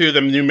introduced to the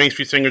new Main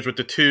Street Singers with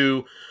the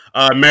two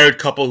married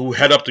couple who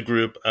head up the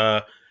group,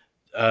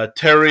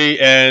 Terry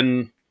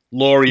and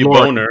Lori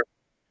Boner,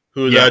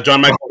 who's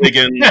John Michael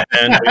Higgins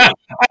and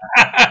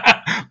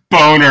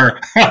Boner.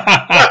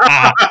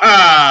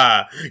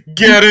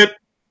 Get it?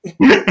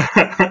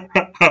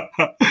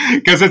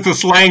 Because it's a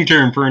slang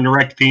term for an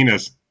erect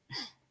penis.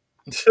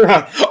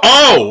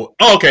 Oh,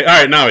 okay.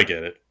 All right, now I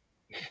get it.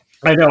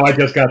 I know, I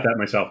just got that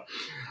myself.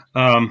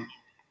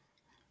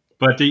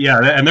 But yeah,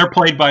 and they're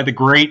played by the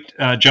great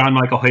John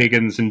Michael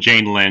Higgins and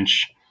Jane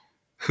Lynch,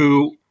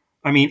 who,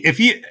 I mean, if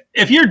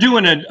you're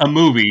doing a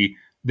movie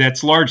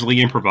that's largely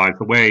improvised,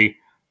 the way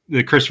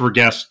the Christopher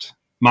Guest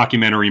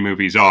mockumentary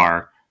movies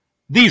are,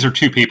 these are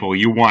two people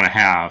you want to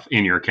have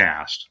in your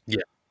cast. Yeah,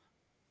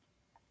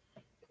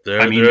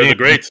 they're the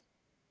greats.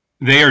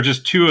 They are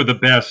just two of the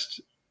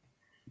best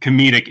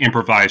comedic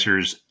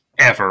improvisers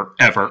ever,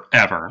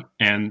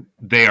 and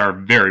they are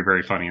very,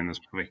 very funny in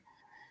this movie.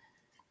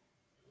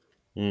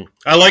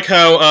 I like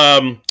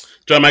how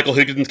John Michael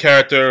Higgins'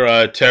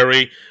 character,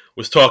 Terry,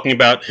 was talking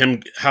about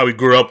how he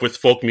grew up with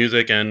folk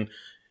music, and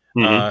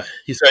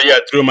he said, yeah,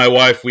 through my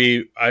wife,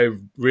 I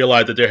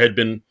realized that there had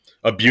been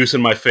abuse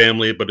in my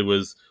family, but it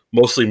was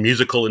mostly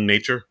musical in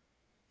nature.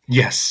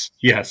 Yes.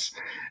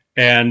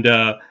 And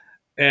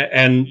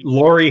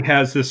Lori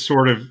has this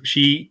sort of,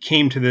 she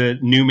came to the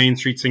new Main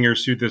Street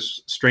Singers through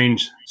this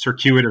strange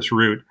circuitous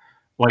route.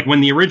 Like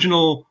when the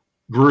original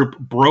group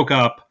broke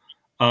up,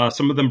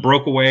 some of them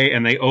broke away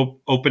and they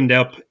opened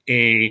up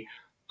an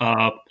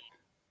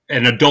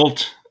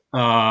adult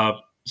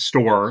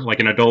store, like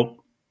an adult,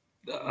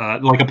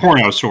 like a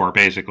porno store,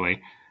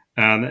 basically.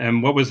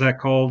 And what was that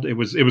called? It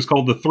was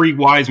called the Three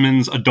Wise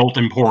Men's Adult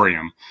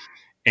Emporium.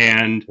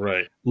 And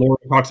right. Laura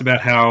talks about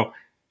how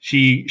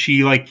she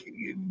like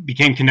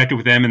became connected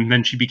with them, and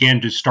then she began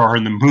to star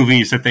in the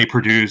movies that they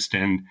produced,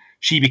 and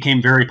she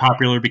became very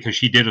popular because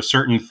she did a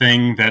certain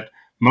thing that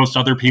most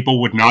other people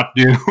would not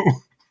do.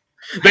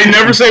 They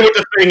never say what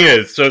the thing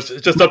is, so it's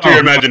just up to your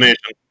imagination.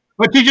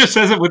 But she just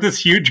says it with this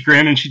huge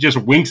grin, and she just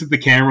winks at the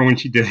camera when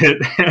she did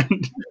it,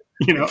 and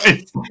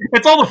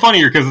it's all the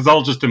funnier because it's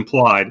all just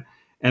implied.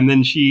 And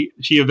then she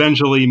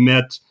eventually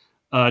met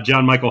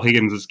John Michael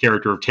Higgins'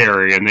 character of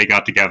Terry, and they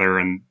got together,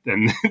 and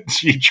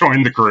she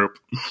joined the group.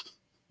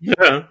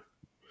 Yeah,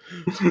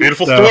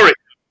 beautiful story.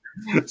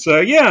 So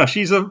yeah,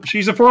 she's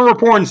a former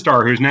porn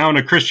star who's now in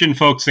a Christian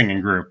folk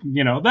singing group.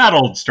 That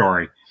old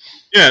story.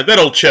 Yeah, that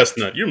old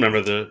chestnut. You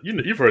remember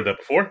you've heard that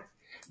before.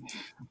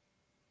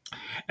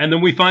 And then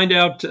we find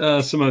out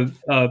some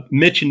of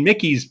Mitch and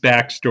Mickey's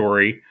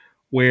backstory,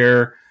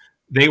 where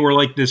they were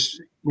like this,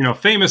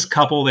 famous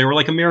couple. They were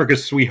like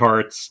America's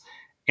sweethearts,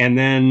 and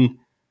then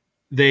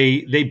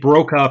they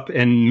broke up,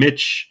 and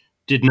Mitch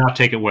did not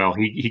take it well.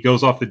 He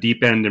goes off the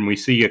deep end, and we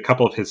see a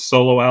couple of his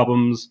solo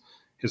albums.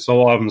 His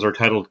solo albums are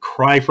titled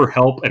 "Cry for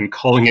Help" and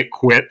 "Calling It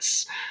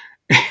Quits."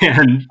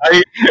 And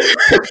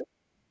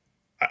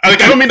I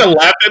don't mean to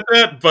laugh at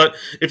that, but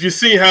if you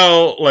see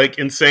how like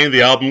insane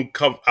the album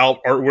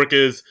artwork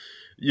is,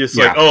 it's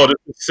like, oh, this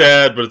is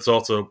sad, but it's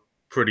also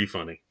pretty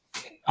funny.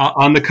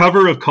 On the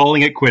cover of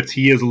Calling It Quits,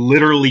 he is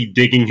literally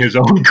digging his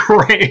own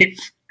grave,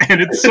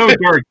 and it's so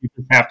dark you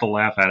just have to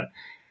laugh at it.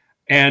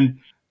 And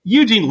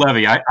Eugene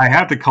Levy, I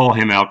have to call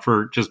him out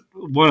for just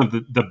one of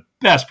the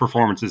best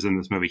performances in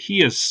this movie.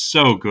 He is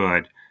so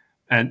good,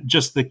 and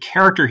just the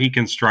character he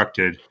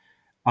constructed.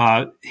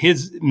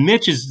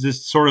 Mitch is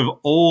this sort of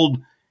old,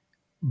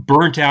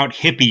 burnt out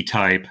hippie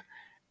type,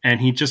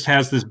 and he just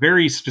has this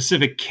very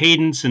specific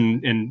cadence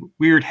and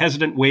weird,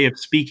 hesitant way of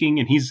speaking.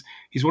 And he's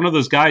one of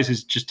those guys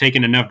who's just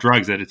taken enough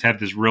drugs that it's had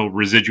this real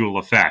residual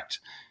effect.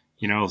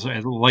 You know,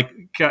 like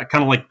kind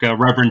of like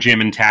Reverend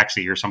Jim in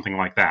Taxi or something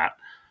like that.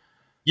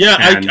 Yeah,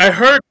 I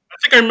heard. I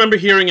think I remember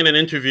hearing in an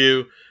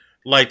interview,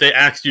 like they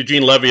asked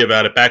Eugene Levy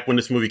about it back when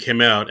this movie came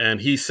out,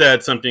 and he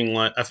said something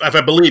like, if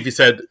I believe he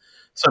said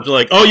something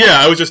like, "Oh yeah,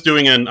 I was just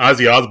doing an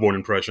Ozzy Osbourne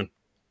impression."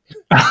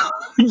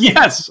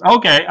 Yes.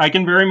 Okay. I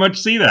can very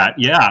much see that.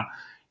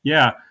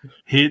 Yeah.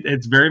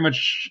 It's very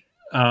much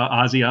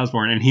Ozzy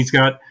Osbourne, and he's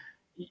got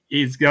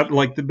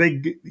like the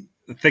big,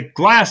 thick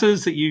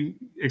glasses that you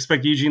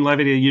expect Eugene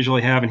Levy to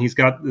usually have, and he's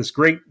got this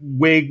great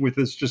wig with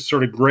this just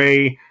sort of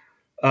gray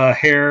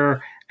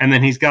hair, and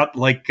then he's got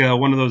like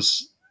one of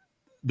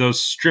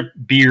those strip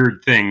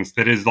beard things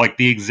that is like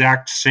the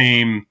exact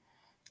same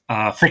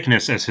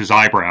thickness as his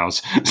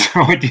eyebrows.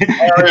 So like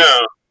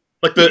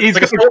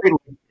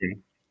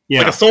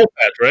a soul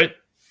patch, right?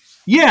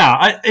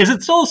 Yeah. Is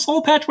it still a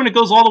soul patch when it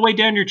goes all the way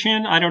down your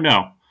chin? I don't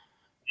know.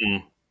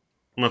 I'm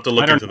gonna have to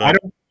look into that.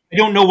 I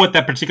don't know what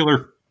that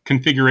particular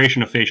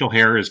configuration of facial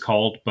hair is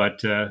called,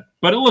 but it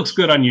looks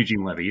good on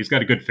Eugene Levy. He's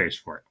got a good face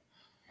for it.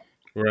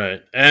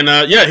 Right. And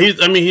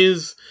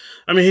he's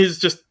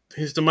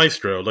the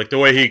maestro. Like the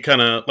way he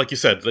kind of, like you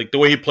said, like the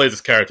way he plays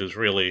his character is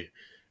really,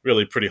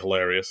 really pretty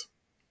hilarious.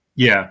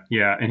 Yeah.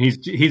 And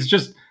he's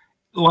just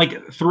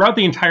like throughout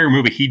the entire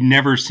movie, he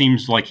never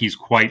seems like he's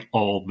quite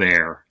all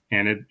there.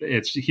 And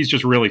he's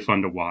just really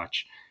fun to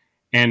watch.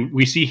 And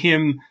we see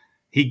him,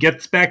 he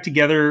gets back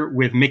together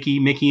with Mickey.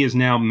 Mickey is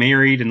now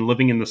married and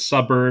living in the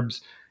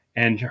suburbs,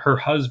 and her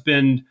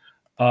husband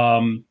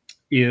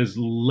is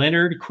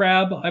Leonard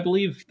Crabbe, I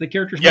believe the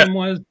character's name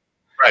was.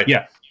 Right.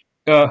 Yeah.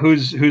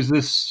 Who's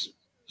this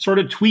sort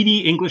of tweedy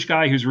English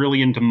guy who's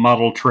really into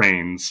model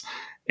trains,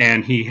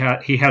 and he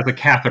has a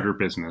catheter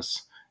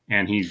business,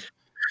 and he's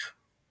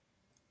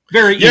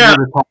very eager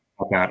to talk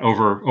about that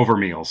over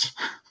meals.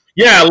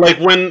 Yeah, like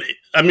when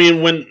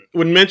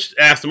Mitch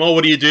asked him, "Oh,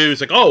 what do you do?"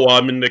 He's like, "Oh, well,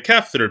 I'm in the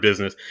catheter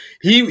business."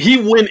 He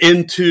went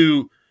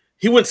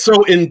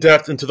so in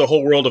depth into the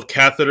whole world of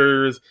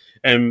catheters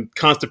and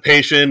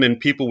constipation and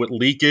people with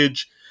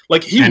leakage.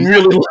 Like he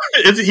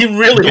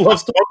really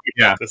loves talking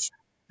about this.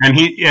 And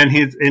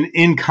he's in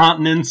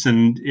incontinence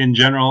and in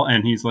general,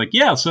 and he's like,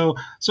 yeah. So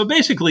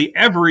basically,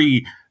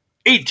 every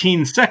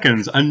 18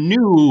 seconds, a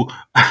new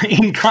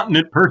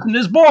incontinent person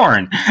is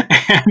born.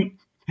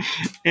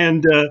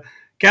 And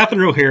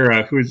Catherine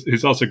O'Hara,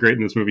 who's also great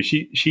in this movie,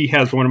 she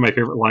has one of my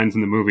favorite lines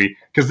in the movie,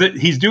 because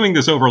he's doing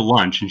this over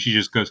lunch, and she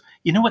just goes,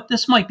 "You know what?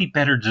 This might be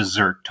better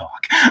dessert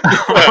talk."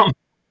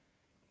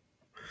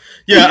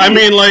 Yeah,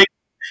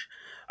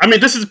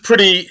 this is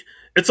pretty.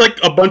 It's like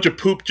a bunch of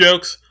poop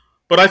jokes,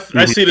 but I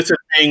see this as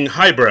being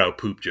highbrow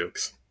poop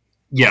jokes.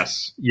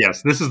 Yes,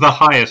 this is the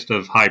highest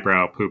of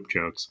highbrow poop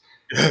jokes.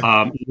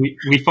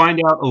 We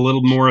find out a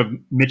little more of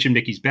Mitch and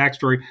Mickey's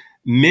backstory.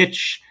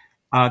 Mitch,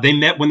 they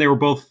met when they were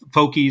both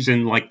folkies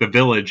in like the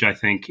Village, I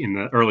think, in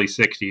the early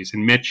 '60s,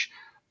 and Mitch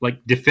like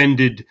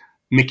defended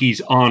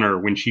Mickey's honor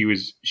when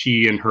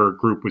she and her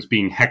group was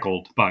being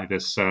heckled by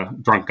this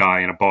drunk guy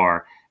in a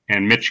bar,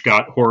 and Mitch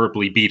got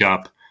horribly beat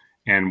up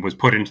and was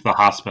put into the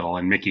hospital,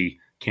 and Mickey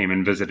came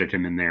and visited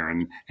him in there,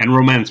 and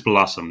romance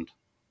blossomed.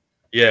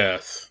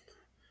 Yes.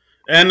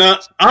 And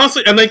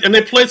honestly, and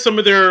they played some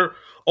of their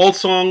old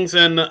songs,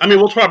 and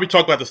we'll probably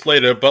talk about this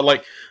later, but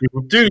like,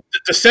 dude,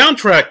 the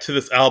soundtrack to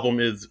this album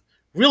is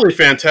really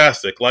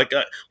fantastic. Like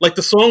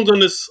the songs in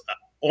this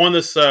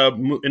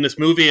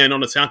movie and on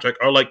the soundtrack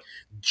are like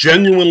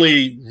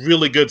genuinely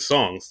really good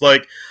songs.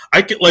 Like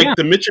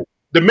the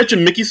Mitch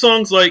and Mickey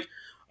songs. Like,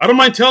 I don't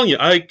mind telling you,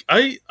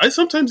 I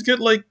sometimes get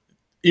like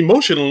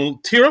emotional,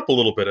 tear up a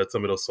little bit at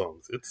some of those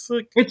songs. It's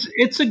like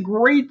it's a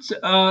great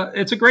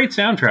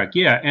soundtrack,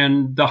 yeah.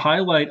 And the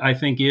highlight, I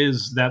think,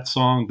 is that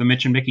song, the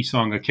Mitch and Mickey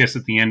song, "A Kiss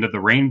at the End of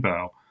the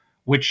Rainbow,"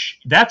 which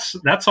that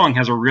song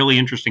has a really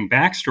interesting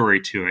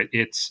backstory to it.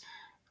 It's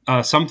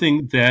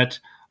something that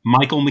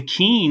Michael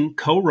McKean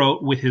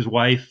co-wrote with his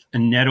wife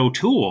Annette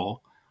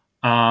O'Toole.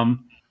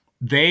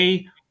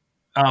 They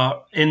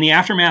in the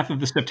aftermath of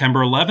the September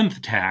 11th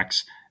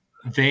attacks,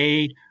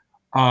 they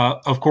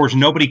of course,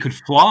 nobody could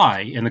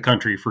fly in the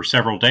country for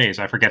several days.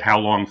 I forget how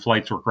long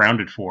flights were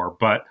grounded for,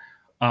 but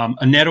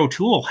Annette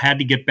O'Toole had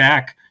to get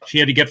back. She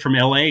had to get from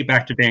L.A.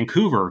 back to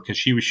Vancouver because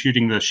she was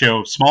shooting the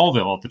show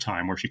Smallville at the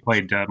time, where she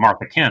played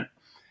Martha Kent.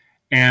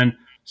 And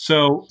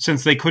so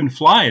since they couldn't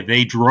fly,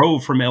 they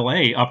drove from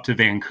L.A. up to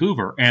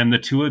Vancouver, and the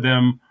two of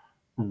them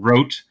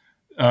wrote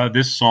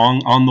this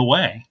song on the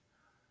way.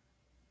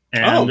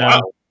 And,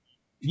 wow!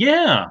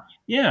 Yeah.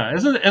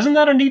 Isn't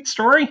that a neat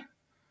story?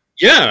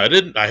 Yeah,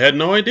 I had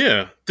no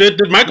idea. Did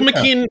Michael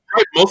McKean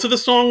write most of the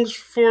songs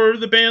for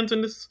the bands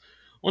in this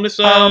on this?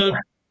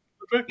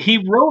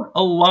 He wrote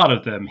a lot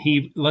of them.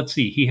 Let's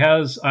see. He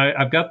has.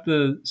 I've got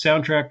the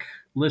soundtrack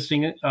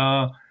listing.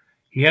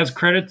 He has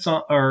credits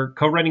on, or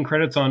co-writing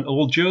credits on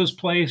Old Joe's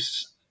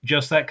Place,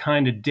 Just That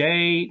Kind of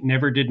Day,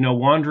 Never Did No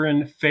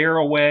Wanderin', Fair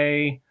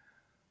Away,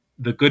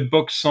 The Good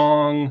Book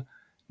Song,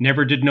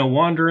 Never Did No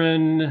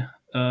Wanderin'.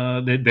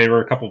 There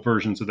were a couple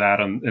versions of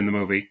that in the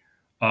movie.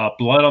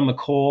 Blood on the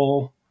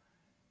Coal,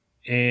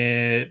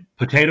 and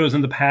Potatoes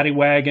in the Paddy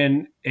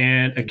Wagon,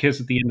 and A Kiss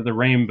at the End of the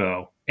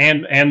Rainbow,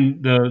 and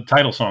the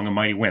title song of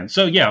Mighty Wind.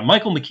 So yeah,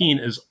 Michael McKean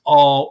is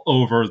all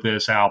over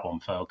this album,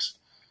 folks.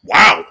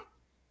 Wow.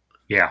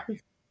 Yeah.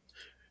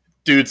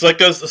 Dude's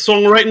like a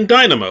songwriting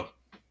dynamo.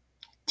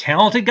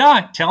 Talented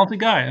guy.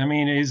 I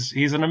mean,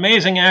 he's an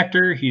amazing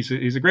actor. He's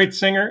a great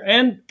singer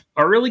and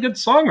a really good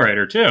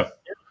songwriter too.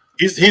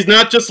 He's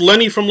not just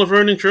Lenny from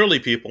Laverne and Shirley,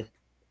 people.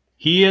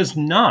 He is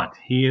not.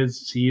 He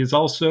is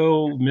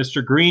also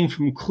Mr. Green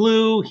from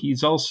Clue.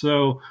 He's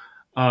also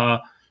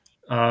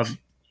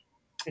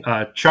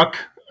Chuck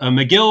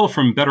McGill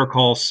from Better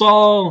Call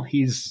Saul.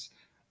 He's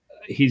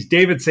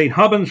David St.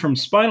 Hubbins from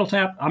Spinal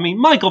Tap. I mean,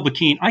 Michael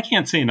McKean. I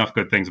can't say enough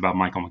good things about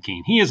Michael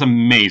McKean. He is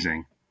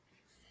amazing.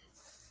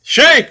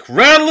 Shake,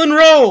 rattle, and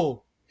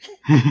roll.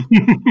 I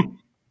don't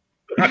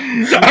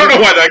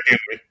know why that came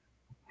to me.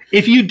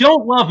 If you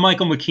don't love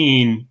Michael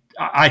McKean,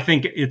 I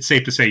think it's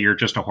safe to say you're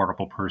just a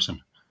horrible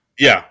person.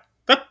 Yeah,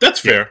 that's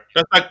fair.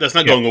 That's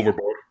not going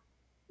overboard.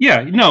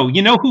 Yeah, no.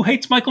 You know who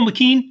hates Michael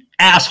McKean?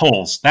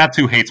 Assholes. That's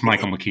who hates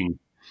Michael McKean.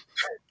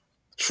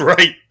 That's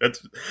right.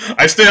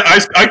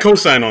 I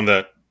co-sign on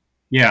that.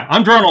 Yeah,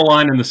 I'm drawing a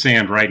line in the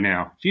sand right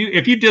now.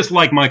 If you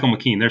dislike Michael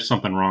McKean, there's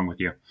something wrong with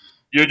you.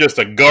 You're just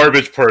a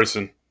garbage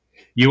person.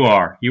 You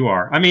are.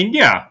 I mean,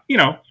 yeah,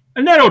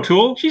 Annette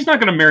O'Toole, she's not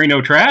going to marry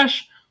no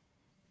trash.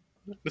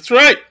 That's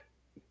right.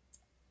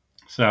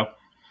 So,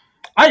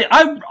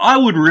 I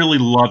would really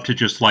love to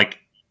just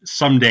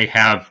someday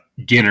have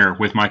dinner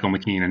with Michael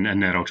McKean and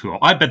Annette O'Toole.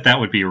 I bet that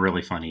would be a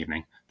really fun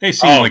evening. They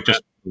seem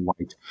just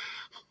light.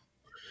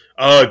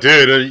 Oh,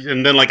 dude!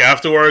 And then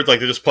afterwards, they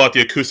just pull out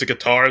the acoustic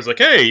guitars.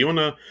 Hey, you want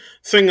to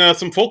sing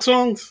some folk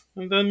songs?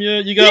 And then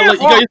you got.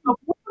 They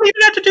don't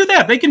even have to do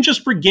that. They can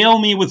just regale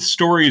me with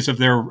stories of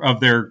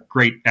their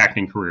great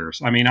acting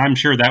careers. I mean, I'm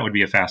sure that would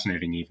be a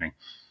fascinating evening.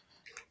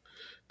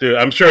 Dude,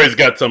 I'm sure he's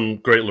got some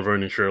great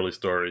Laverne and Shirley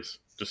stories.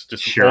 Just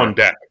sure. On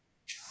deck.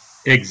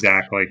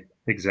 Exactly.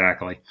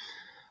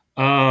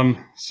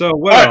 So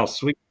what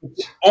else? We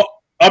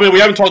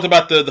haven't talked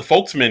about the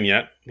Folksmen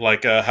yet.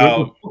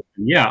 How?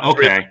 Yeah.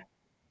 Okay.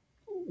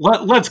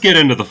 Let's get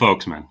into the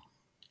Folksmen.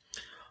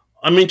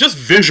 I mean, just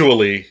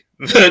visually,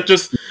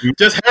 just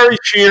Harry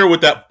Shearer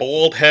with that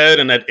bald head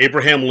and that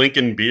Abraham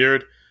Lincoln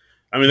beard.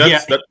 I mean,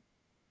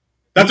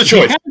 that's a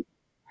choice.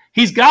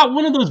 He's got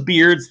one of those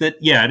beards that,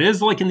 it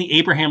is in the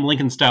Abraham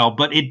Lincoln style,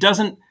 but it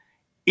doesn't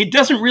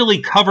really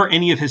cover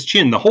any of his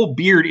chin. The whole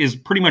beard is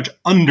pretty much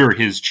under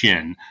his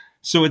chin.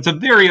 So it's a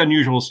very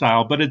unusual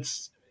style, but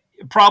it's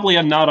probably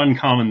a not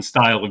uncommon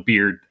style of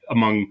beard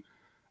among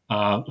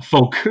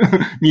folk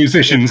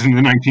musicians in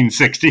the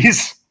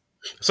 1960s.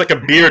 It's like a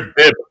beard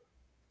bib.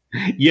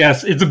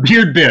 Yes, it's a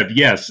beard bib.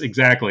 Yes,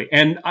 exactly.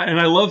 And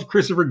I love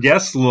Christopher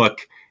Guest's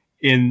look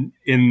in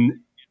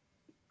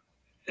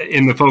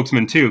the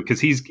Folksmen too, because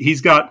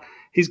he's got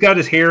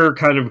his hair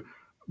kind of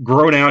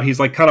grown out. He's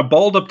kind of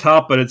bald up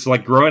top, but it's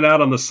growing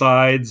out on the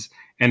sides,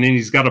 and then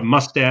he's got a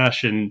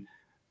mustache, and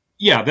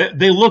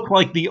they look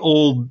like the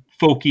old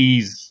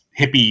folkies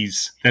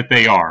hippies that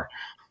they are.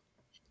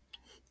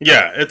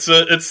 Yeah, it's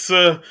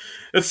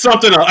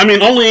something else. I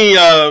mean, only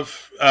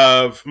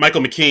of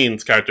Michael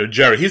McKean's character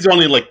Jerry, he's the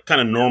only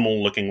kind of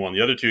normal looking one.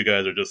 The other two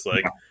guys are just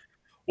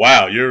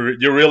wow, you're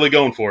really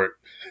going for it.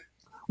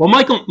 Well,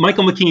 Michael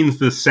McKean's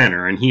the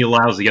center, and he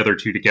allows the other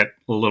two to get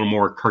a little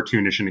more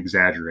cartoonish and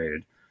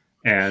exaggerated.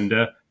 And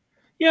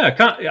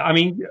I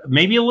mean,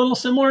 maybe a little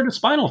similar to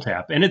Spinal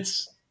Tap. And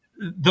it's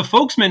the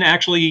Folksmen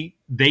actually,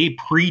 they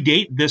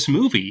predate this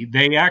movie.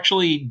 They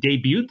actually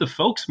debuted the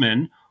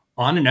Folksmen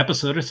on an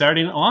episode of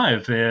Saturday Night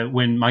Live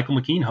when Michael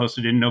McKean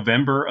hosted in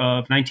November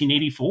of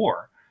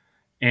 1984.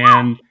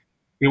 And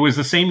it was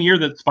the same year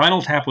that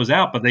Spinal Tap was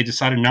out, but they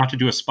decided not to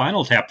do a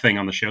Spinal Tap thing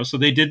on the show. So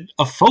they did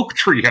a folk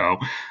trio,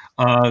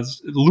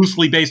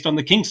 loosely based on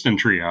the Kingston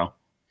Trio.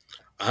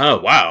 Oh,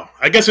 wow.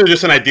 I guess it was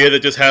just an idea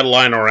that just had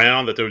lying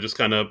around that they were just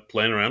kind of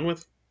playing around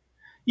with.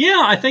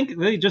 Yeah, I think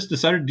they just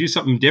decided to do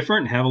something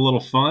different and have a little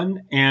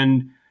fun.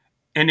 And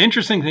an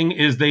interesting thing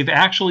is they've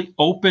actually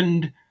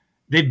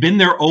they've been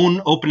their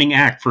own opening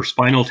act for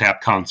Spinal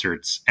Tap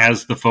concerts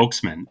as the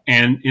Folksmen.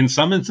 And in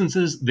some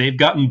instances, they've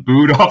gotten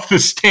booed off the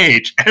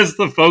stage as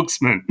the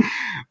Folksmen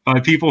by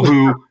people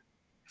who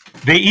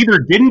they either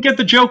didn't get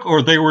the joke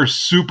or they were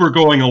super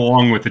going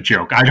along with the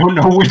joke. I don't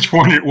know which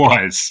one it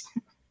was.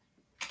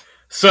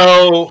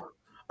 So,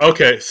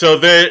 okay, so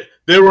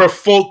they were a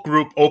folk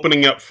group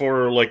opening up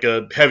for like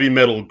a heavy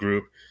metal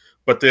group,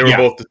 but they were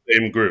both the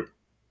same group.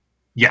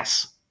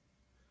 Yes.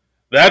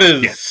 That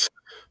is,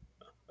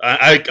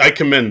 I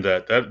commend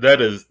that.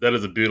 That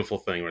is a beautiful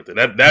thing right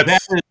there.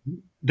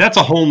 That's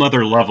a whole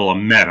nother level of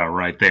meta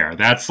right there.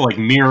 That's like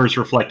mirrors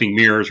reflecting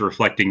mirrors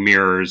reflecting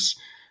mirrors.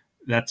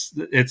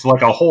 It's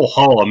like a whole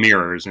hull of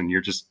mirrors, and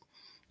you're just,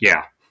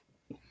 yeah.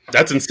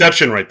 That's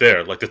Inception right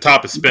there. Like the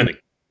top is spinning.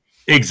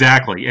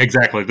 Exactly.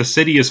 The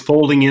city is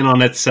folding in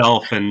on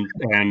itself, and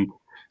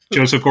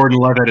Joseph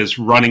Gordon-Levitt is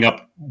running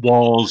up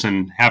walls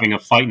and having a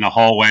fight in a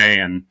hallway,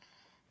 and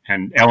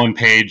Ellen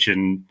Page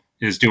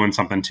is doing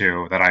something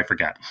too that I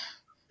forget.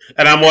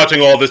 And I'm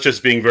watching all this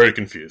just being very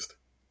confused.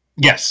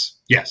 Yes.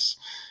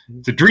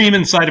 It's a dream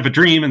inside of a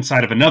dream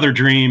inside of another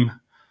dream.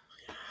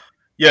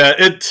 Yeah,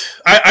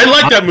 I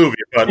like that movie,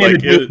 but like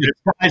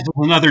it's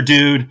another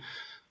dude.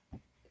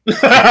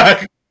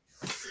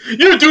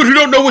 You're a dude who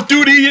don't know what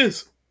dude he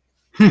is.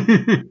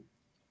 Good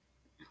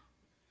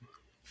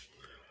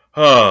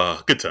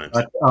times.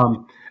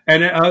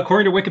 And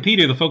according to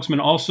Wikipedia, the Folksmen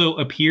also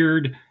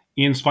appeared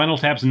in Spinal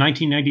Tap's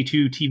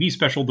 1992 TV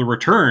special, The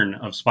Return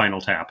of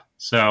Spinal Tap.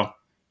 So,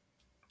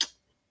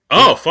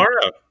 far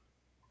out.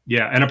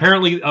 Yeah, and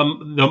apparently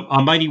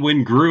A Mighty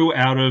Wind grew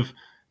out of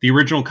the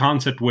original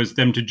concept was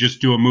them to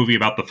just do a movie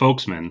about the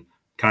Folksmen,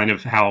 kind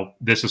of how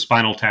This Is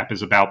Spinal Tap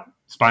is about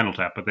Spinal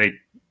Tap, but they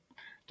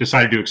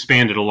decided to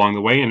expand it along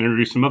the way and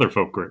introduce some other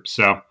folk groups.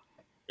 So,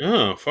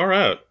 far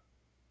out.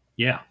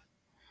 Yeah,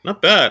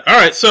 not bad. All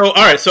right,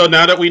 so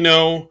now that we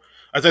know,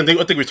 I think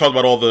we talked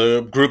about all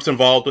the groups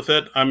involved with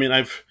it. I mean,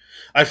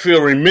 I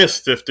feel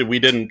remiss if we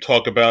didn't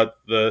talk about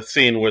the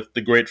scene with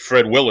the great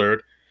Fred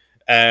Willard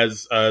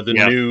as the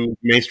new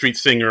Main Street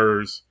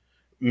Singers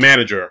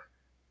manager.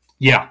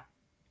 Yeah.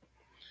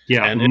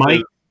 And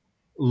Mike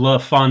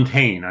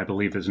LaFontaine, I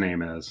believe his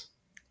name is.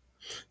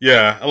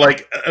 Yeah,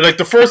 like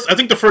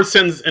the first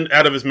sentence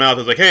out of his mouth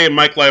is like, "Hey,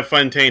 Mike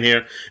LaFontaine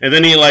here," and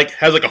then he like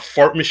has like a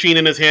fart machine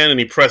in his hand and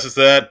he presses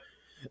that,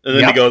 and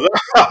then he goes,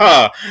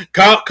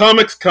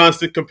 "Comics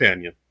constant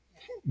companion."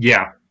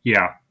 Yeah,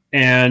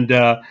 and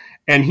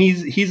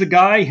he's a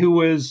guy who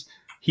was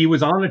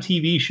on a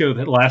TV show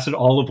that lasted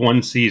all of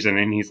one season,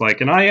 and he's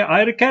like, and I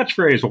had a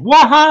catchphrase,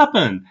 "What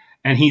happened?"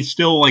 And he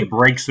still like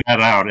breaks that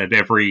out at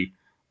every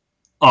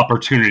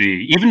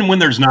opportunity, even when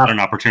there's not an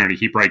opportunity,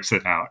 he breaks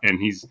it out. And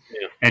he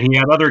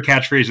had other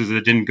catchphrases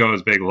that didn't go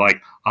as big,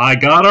 like "I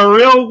got a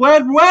real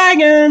wet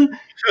wagon,"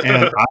 and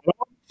 "I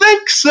don't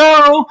think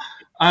so."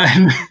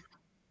 I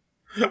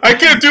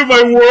can't do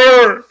my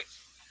work.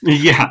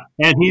 Yeah,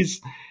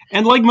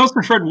 and like most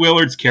of Fred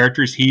Willard's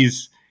characters, he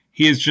is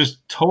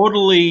just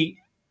totally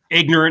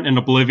ignorant and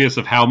oblivious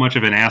of how much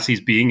of an ass he's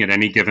being at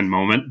any given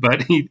moment.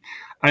 But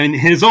in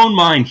his own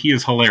mind, he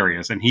is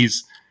hilarious,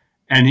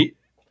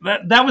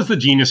 that was the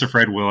genius of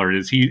Fred Willard.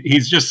 Is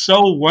he's just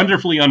so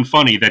wonderfully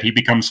unfunny that he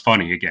becomes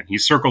funny again. He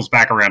circles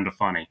back around to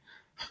funny.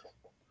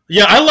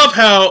 Yeah, I love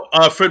how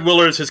Fred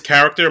Willard's his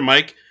character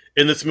Mike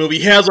in this movie.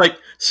 He has like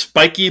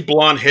spiky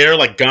blonde hair,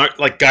 like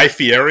Guy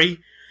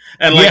Fieri,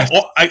 and like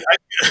I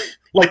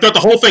like the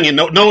whole thing. And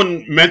no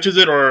one mentions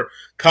it or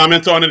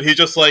comments on it. He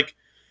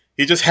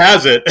just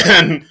has it,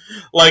 and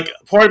like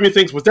part of me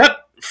thinks, was that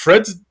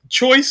Fred's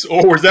choice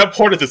or was that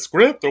part of the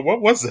script or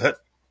what was that?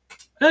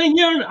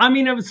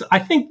 I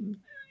think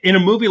in a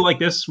movie like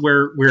this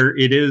where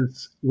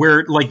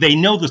like they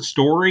know the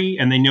story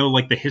and they know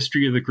like the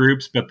history of the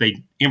groups, but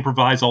they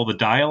improvise all the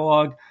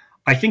dialogue.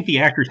 I think the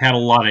actors had a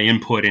lot of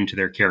input into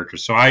their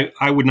characters. So I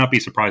would not be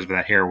surprised if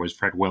that hair was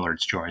Fred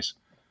Willard's choice.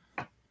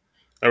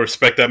 I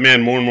respect that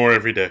man more and more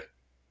every day.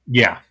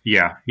 Yeah.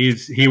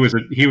 He was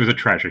a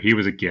treasure. He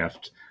was a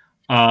gift.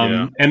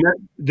 And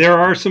there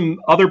are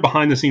some other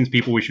behind the scenes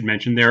people we should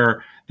mention.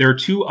 There are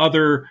two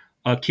other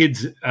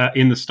kids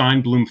in the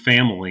Steinblum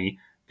family.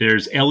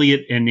 There's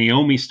Elliot and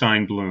Naomi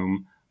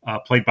Steinblum,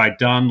 played by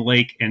Don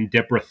Lake and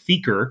Deborah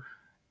Thieker.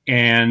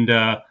 And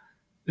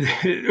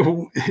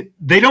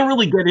they don't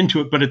really get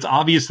into it, but it's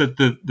obvious that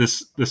the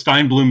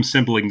Steinblum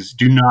siblings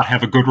do not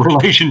have a good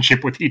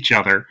relationship with each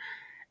other.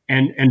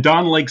 And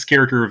Don Lake's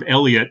character of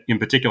Elliot in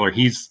particular,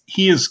 he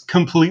is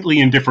completely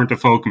indifferent to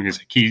folk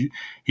music. He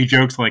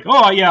jokes like,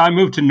 "Oh yeah, I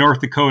moved to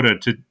North Dakota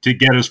to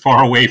get as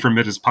far away from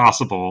it as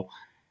possible."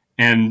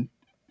 And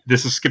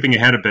this is skipping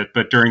ahead a bit,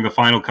 but during the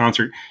final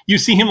concert, you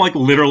see him like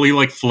literally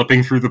like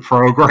flipping through the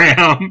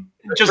program,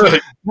 just like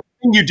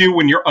you do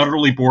when you're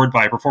utterly bored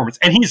by a performance.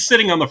 And he's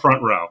sitting on the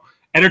front row,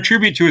 and a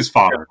tribute to his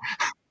father.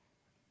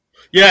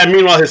 Yeah, and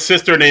meanwhile, his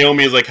sister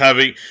Naomi is like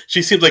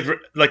she seems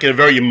like a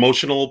very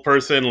emotional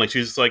person. Like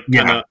she's like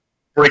kind of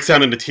breaks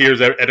down into tears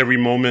at every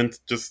moment.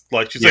 Just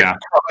like she's like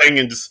crying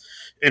and just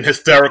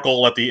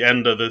hysterical at the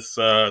end of this,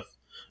 at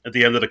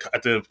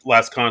the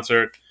last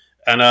concert.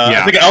 And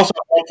I think also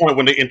at one point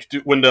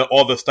when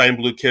all the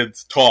Steinblum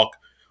kids talk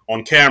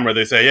on camera,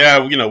 they say, "Yeah,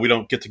 we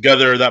don't get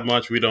together that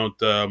much. We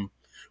don't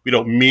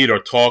meet or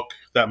talk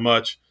that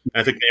much."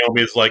 And I think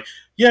Naomi is like,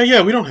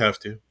 "Yeah, we don't have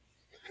to."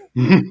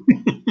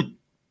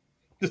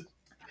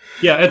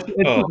 Yeah,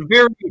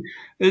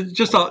 it's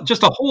just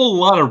a whole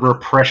lot of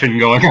repression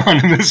going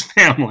on in this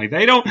family.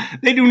 They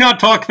do not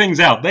talk things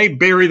out. They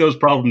bury those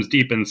problems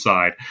deep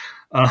inside.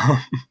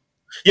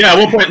 Yeah, at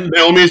one point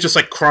Naomi is just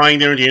like crying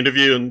during the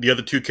interview, and the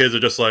other two kids are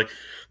just like,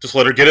 just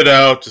let her get it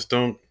out. Just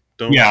don't.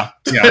 Yeah.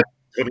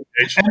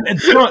 and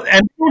they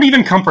don't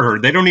even comfort her.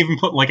 They don't even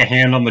put like a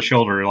hand on the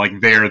shoulder, like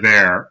they're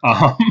there.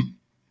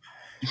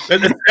 It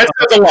says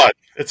a lot.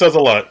 It says a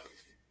lot.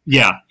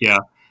 Yeah.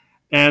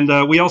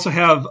 And we also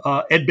have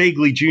Ed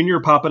Begley Jr.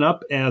 popping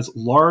up as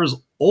Lars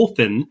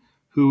Olfen,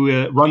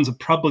 who runs a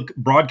public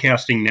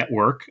broadcasting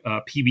network,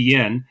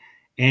 PBN,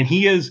 and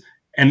he is.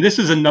 And this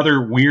is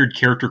another weird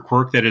character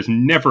quirk that is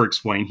never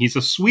explained. He's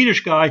a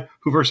Swedish guy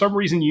who, for some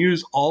reason,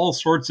 used all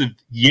sorts of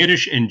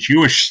Yiddish and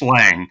Jewish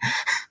slang.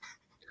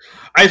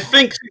 I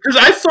think because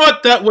I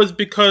thought that was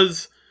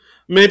because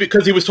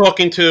he was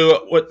talking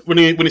to when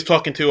he's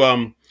talking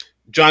to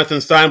Jonathan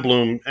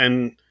Steinblum,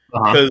 and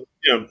because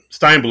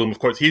Steinblum, of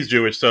course, he's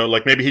Jewish, so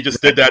like maybe he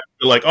just did that,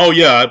 like, oh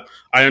yeah,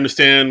 I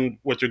understand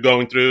what you're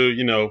going through,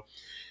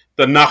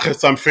 the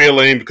nachas I'm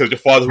feeling because your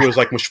father was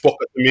like mishpocha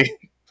to me.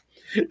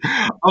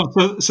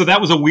 So that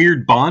was a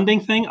weird bonding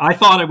thing. I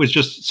thought it was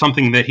just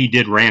something that he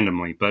did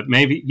randomly, but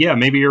maybe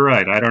you're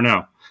right. I don't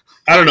know,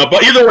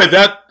 but either way,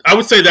 that I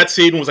would say that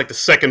scene was like the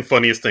second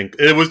funniest thing.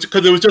 It was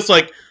because it was just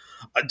like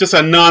just a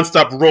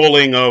nonstop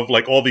rolling of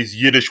like all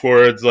these Yiddish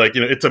words, like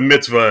it's a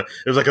mitzvah.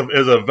 It was a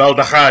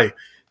valdachai.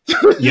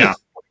 Yeah,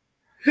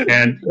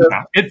 and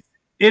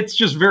it's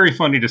just very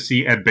funny to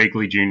see Ed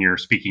Begley Jr.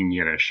 speaking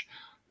Yiddish.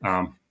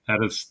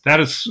 That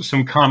is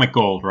some comic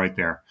gold right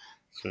there.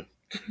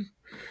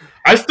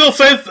 I still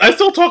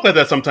talk like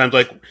that sometimes,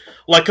 like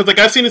because like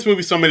I've seen this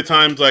movie so many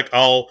times. Like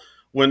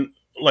when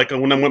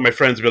I'm with my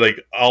friends,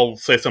 I'll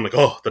say something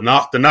like, "Oh, the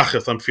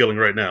nachas I'm feeling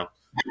right now."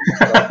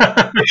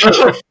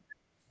 So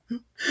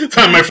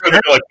my friends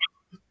are like,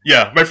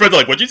 "Yeah," my friends are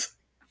like, "What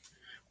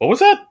was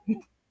that?"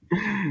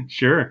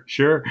 Sure.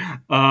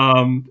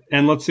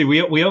 And let's see,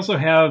 we also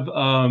have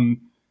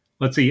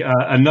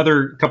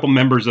another couple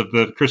members of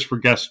the Christopher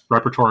Guest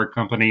Repertoire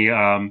Company.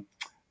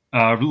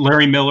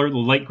 Larry Miller, the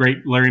late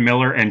great Larry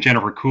Miller, and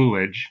Jennifer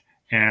Coolidge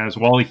as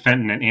Wally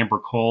Fenton and Amber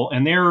Cole,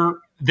 and they're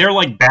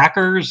like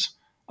backers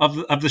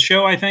of the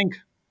show, I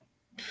think.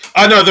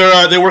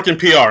 No, they work in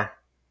PR.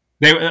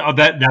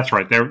 That's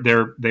right.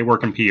 They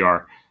work in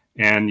PR,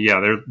 and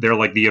yeah, they're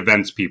like the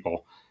events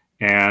people,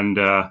 and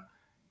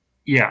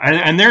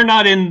and they're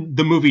not in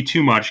the movie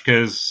too much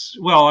because,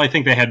 well, I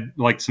think they had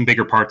like some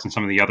bigger parts in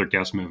some of the other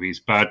guest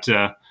movies, but.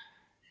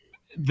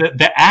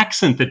 The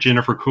accent that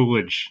Jennifer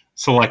Coolidge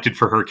selected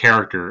for her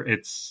character,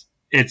 it's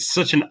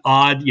such an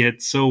odd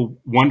yet so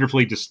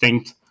wonderfully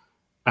distinct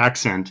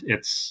accent.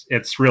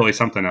 It's really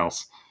something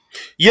else.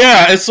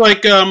 Yeah, it's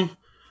like I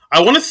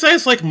want to say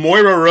it's like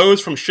Moira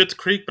Rose from Schitt's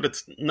Creek, but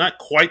it's not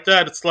quite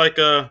that. It's like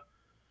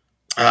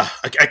I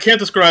can't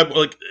describe,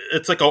 like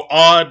it's like an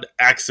odd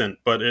accent,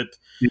 but it's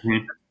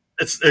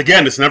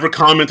never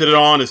commented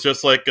on. It's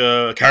just like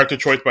a character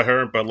choice by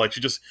her, but like she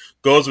just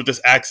goes with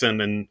this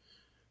accent and.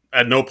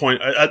 At no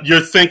point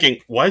you're thinking,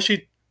 why is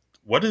she?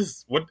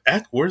 Where's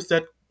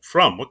that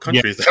from? What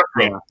country is that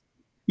from?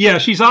 Yeah,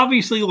 she's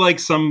obviously like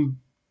some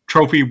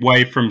trophy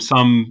wife from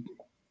some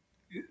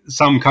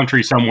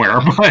country somewhere,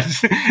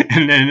 but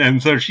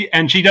and so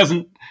she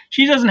doesn't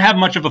have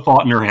much of a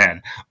thought in her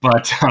head,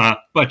 but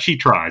she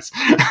tries.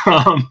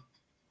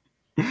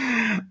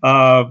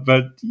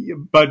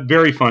 But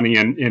very funny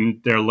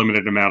in their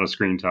limited amount of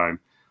screen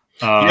time.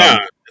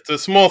 It's a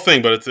small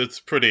thing, but it's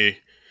pretty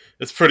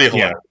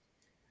hilarious.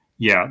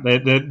 Yeah,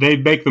 they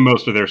make the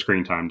most of their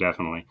screen time,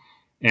 definitely.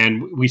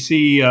 And we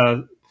see,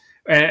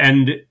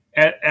 and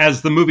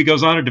as the movie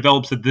goes on, it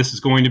develops that this is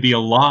going to be a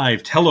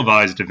live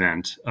televised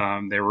event.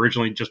 They were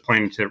originally just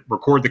planning to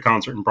record the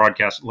concert and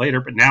broadcast it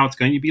later, but now it's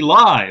going to be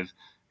live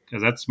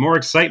because that's more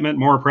excitement,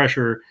 more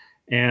pressure,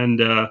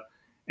 and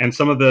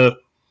some of the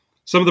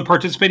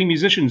participating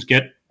musicians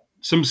get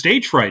some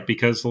stage fright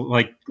because,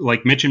 like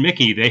Mitch and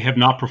Mickey, they have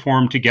not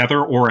performed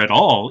together or at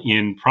all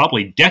in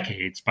probably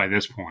decades by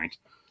this point.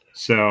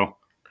 So,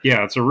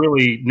 yeah, it's a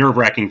really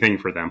nerve-wracking thing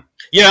for them.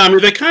 Yeah,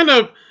 they kind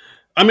of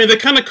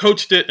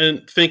coached it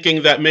in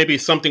thinking that maybe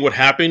something would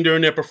happen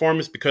during their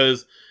performance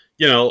because,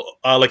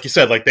 like you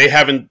said, like they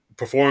haven't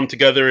performed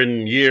together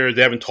in years,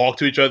 they haven't talked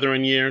to each other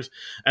in years,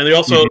 and they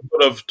also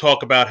sort of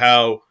talk about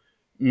how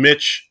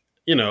Mitch,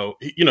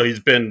 he's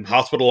been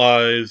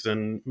hospitalized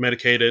and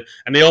medicated,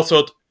 and they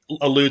also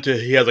allude to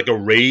he has like a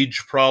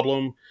rage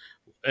problem.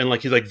 And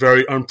like he's like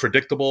very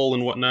unpredictable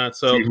and whatnot.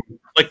 So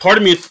like part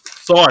of me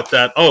thought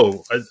that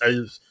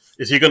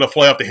is he going to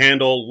fly off the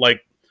handle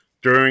like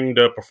during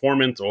the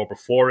performance or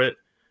before it?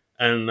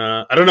 And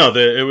I don't know.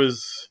 It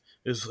was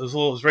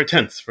very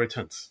tense, very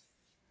tense.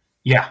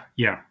 Yeah.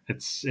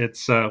 It's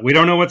we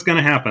don't know what's going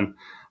to happen.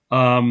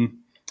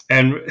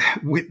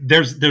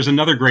 There's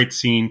another great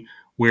scene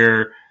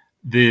where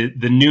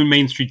the new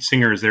Main Street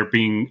Singers, they're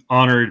being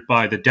honored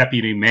by the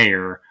deputy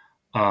mayor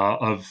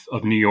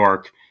of New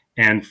York.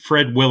 And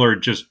Fred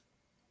Willard just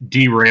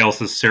derails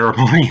the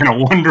ceremony in a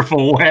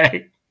wonderful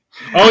way.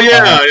 Oh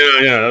yeah.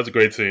 That was a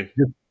great scene.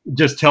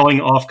 Just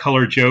telling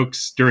off-color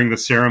jokes during the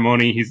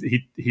ceremony.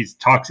 He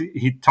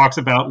talks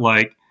about,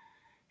 like,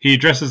 he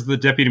addresses the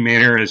deputy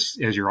mayor as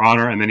Your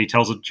Honor, and then he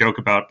tells a joke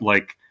about,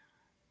 like,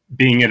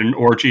 being at an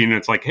orgy, and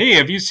it's like, hey,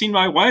 have you seen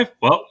my wife?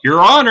 Well, Your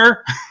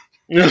Honor.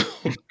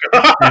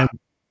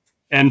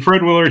 and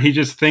Fred Willard, he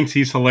just thinks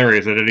he's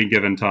hilarious at any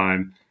given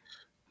time.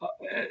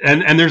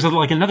 And there's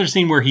another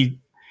scene where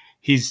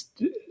he's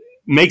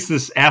makes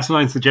this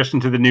asinine suggestion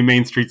to the new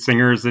Main Street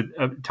Singers that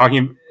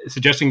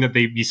suggesting that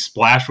they be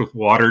splashed with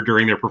water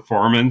during their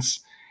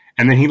performance,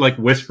 and then he like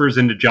whispers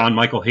into John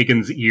Michael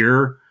Higgins'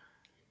 ear,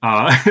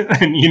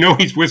 and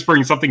he's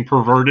whispering something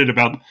perverted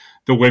about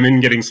the women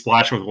getting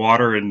splashed with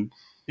water, and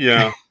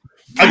again,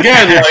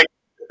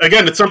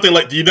 it's something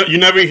like you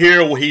never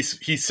hear what he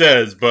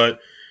says, but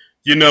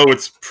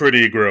it's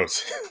pretty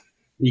gross.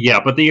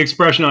 Yeah, but the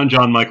expression on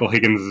John Michael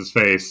Higgins'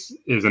 face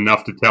is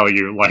enough to tell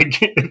you,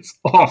 like, it's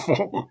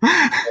awful.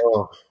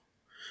 Oh,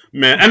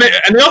 man. And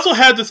they also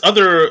had this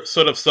other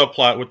sort of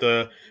subplot with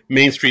the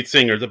Main Street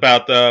Singers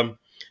about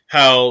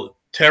how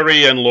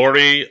Terry and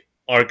Laurie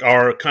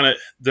are kind of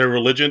their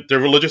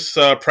religious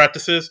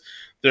practices.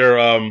 They're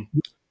in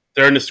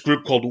this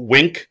group called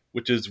Wink,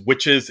 which is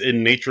Witches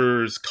in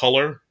Nature's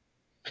Color.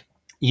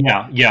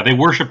 Yeah, they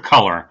worship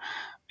color.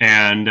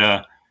 And,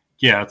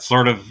 it's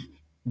sort of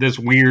this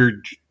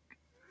weird,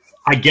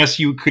 I guess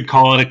you could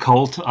call it a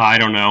cult. I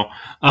don't know.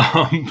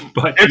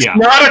 But it's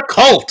not a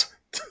cult.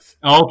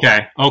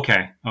 Okay.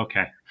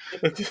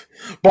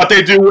 But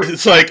they do.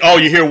 It's like,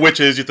 you hear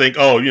witches, you think,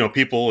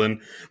 people in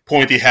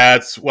pointy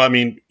hats. Well, I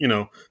mean,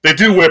 they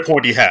do wear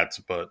pointy hats,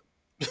 but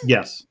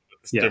yes.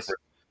 Different.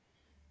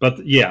 But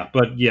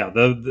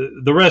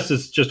the rest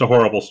is just a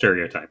horrible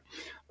stereotype.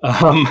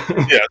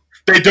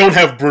 They don't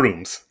have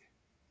brooms.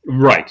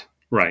 Right.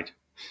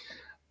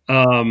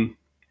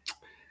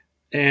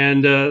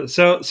 And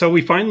so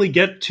we finally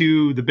get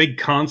to the big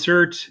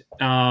concert,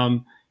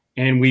 and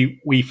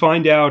we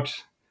find out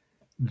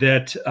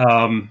that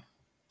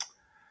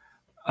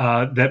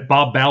that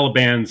Bob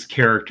Balaban's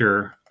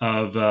character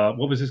of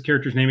what was his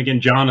character's name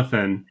again?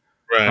 Jonathan,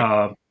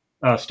 right?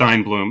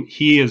 Steinblum.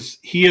 He is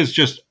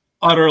just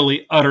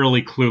utterly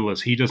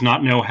clueless. He does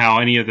not know how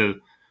any of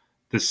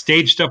the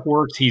stage stuff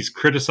works. He's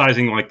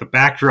criticizing like the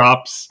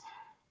backdrops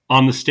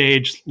on the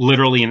stage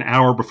literally an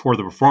hour before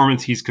the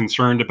performance. He's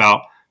concerned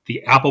about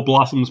the apple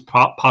blossoms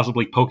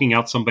possibly poking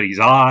out somebody's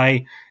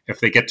eye if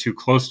they get too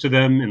close to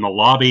them in the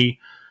lobby.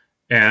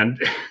 And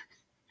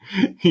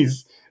he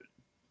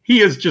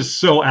is just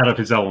so out of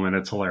his element.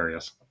 It's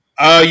hilarious.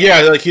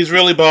 He's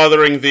really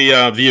bothering the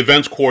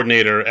events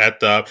coordinator at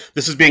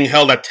this is being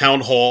held at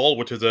Town Hall,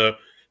 which is a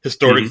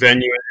historic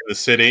venue in the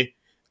city.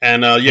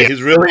 And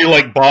he's really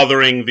like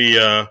bothering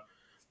the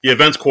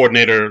events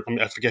coordinator.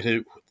 I forget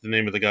the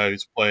name of the guy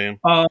who's playing.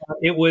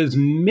 It was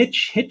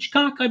Mitch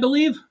Hitchcock, I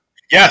believe.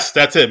 Yes,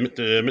 that's it.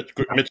 Mitch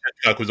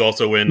Hitchcock was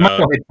also in.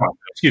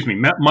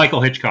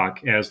 Michael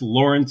Hitchcock as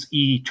Lawrence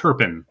E.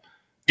 Turpin.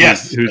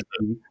 Yes, who's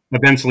the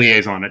events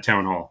liaison at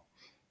Town Hall.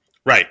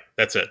 Right,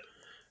 that's it.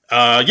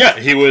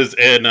 He was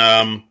in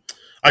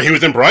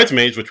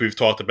Bridesmaids, which we've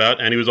talked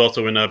about, and he was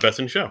also in Best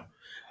in Show.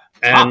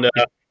 And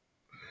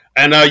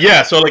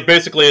so like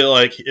basically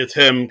like it's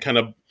him kind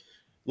of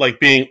like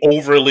being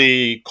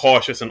overly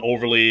cautious and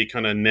overly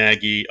kind of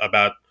naggy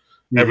about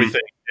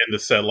everything in the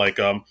set. Like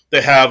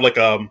they have like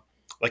a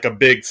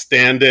big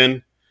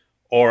stand-in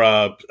or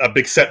a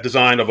big set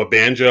design of a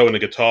banjo and a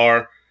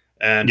guitar,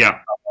 and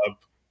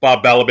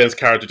Bob Balaban's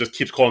character just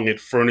keeps calling it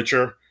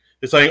furniture.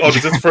 It's like,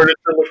 does this furniture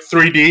look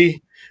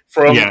 3D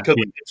because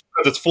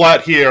it's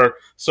flat here,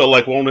 so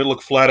like won't it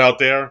look flat out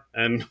there?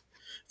 And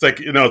it's like,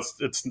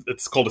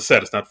 it's called a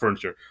set, it's not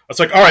furniture. It's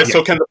like, all right,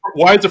 so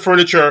why is the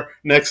furniture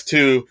next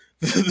to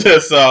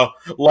this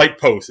light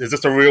post? Is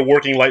this a real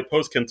working light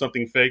post? Can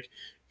something fake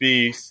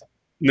be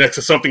next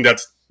to something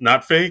that's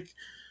not fake?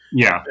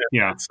 Yeah.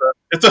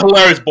 It's a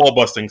hilarious ball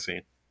busting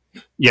scene.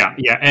 Yeah,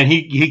 and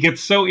he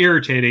gets so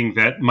irritating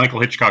that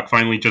Michael Hitchcock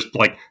finally just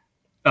like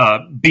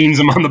beans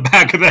him on the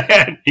back of the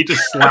head. He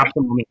just slaps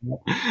him on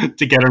the head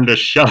to get him to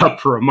shut up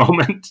for a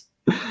moment.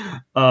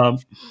 So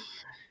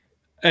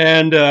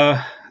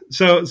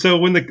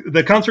when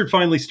the concert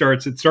finally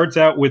starts, it starts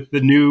out with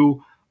the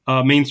new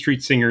Main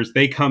Street Singers.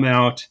 They come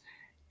out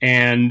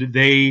and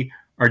they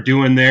are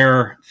doing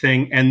their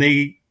thing, and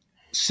they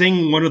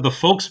sing one of the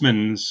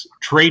Folksmen's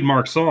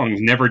trademark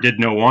songs, "Never Did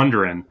No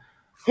Wanderin'."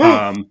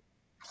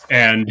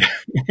 And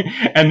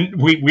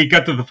we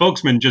got to the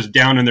Folksmen just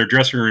down in their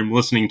dressing room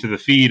listening to the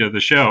feed of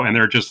the show, and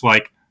they're just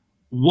like,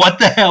 what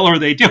the hell are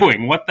they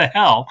doing? What the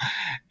hell?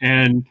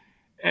 And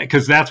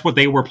because that's what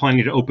they were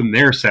planning to open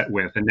their set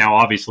with, and now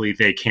obviously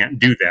they can't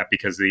do that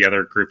because the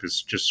other group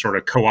has just sort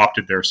of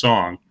co-opted their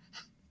song.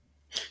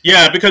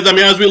 Yeah, because I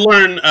mean, as we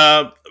learn,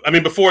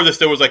 before this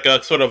there was like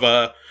a sort of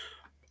a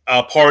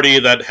party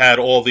that had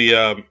all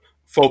the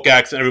folk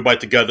acts and everybody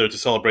together to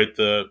celebrate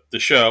the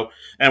show,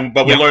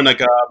 but we learned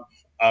like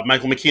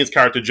Michael McKean's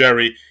character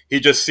Jerry, he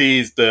just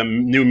sees the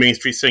new Main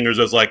Street Singers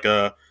as like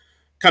a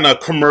kind of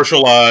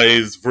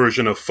commercialized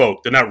version of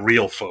folk. They're not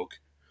real folk.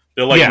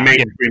 They're like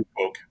mainstream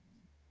folk.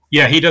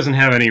 Yeah, he doesn't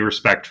have any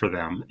respect for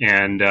them.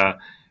 And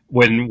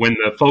when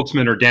the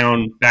folksmen are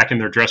down back in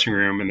their dressing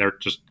room and they're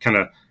just kind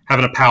of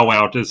having a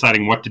powwow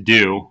deciding what to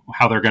do,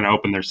 how they're going to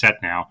open their set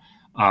now,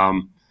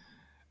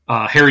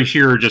 Harry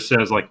Shearer just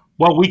says like,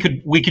 well, we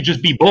could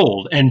just be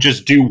bold and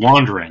just do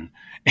Wandering.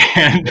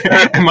 And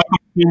Michael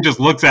McKean just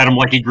looks at him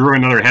like he grew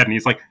another head, and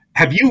he's like,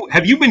 have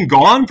you been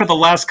gone for the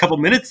last couple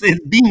minutes? It's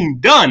being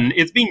done.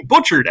 It's being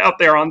butchered out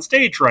there on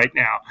stage right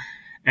now.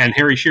 And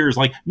Harry Shearer's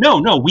like, no,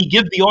 we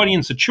give the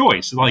audience a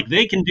choice. Like,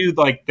 they can do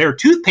like their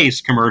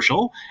toothpaste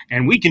commercial,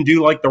 and we can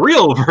do like the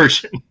real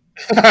version.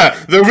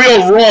 The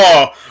real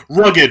raw,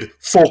 rugged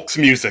folks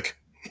music.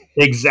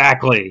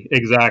 Exactly.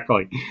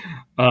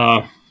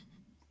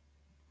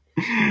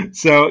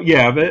 So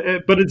yeah,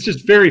 but it's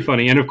just very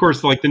funny. And of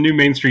course, like the new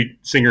Main Street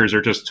Singers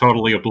are just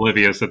totally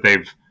oblivious that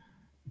they've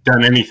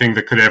done anything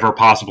that could ever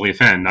possibly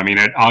offend. I mean,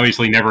 it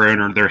obviously never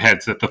entered their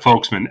heads that the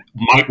folksmen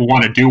might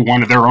want to do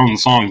one of their own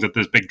songs at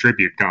this big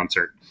tribute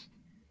concert.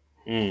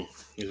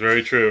 It's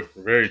very true.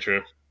 Very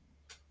true.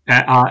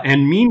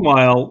 And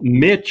meanwhile,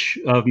 Mitch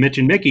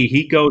and Mickey,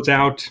 he goes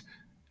out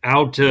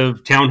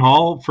of town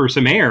hall for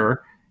some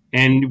air,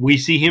 and we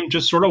see him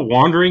just sort of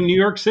wandering New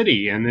York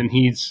City, and then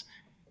he's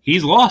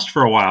lost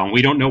for a while, and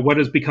we don't know what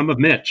has become of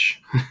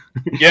Mitch.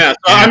 Yeah,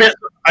 I mean,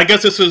 I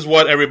guess this is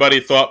what everybody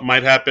thought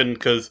might happen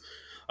because,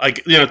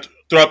 like, you know,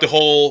 throughout the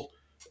whole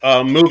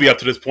movie up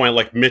to this point,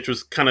 like Mitch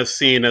was kind of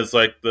seen as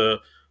like the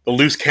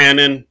loose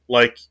cannon.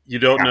 Like, you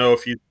don't know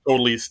if he's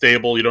totally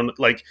stable. You don't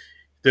like.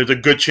 There's a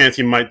good chance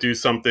he might do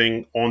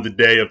something on the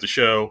day of the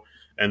show,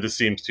 and this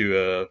seems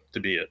to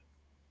be it.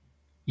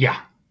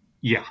 Yeah.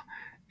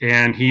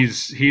 And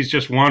he's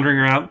just wandering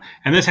around,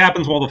 and this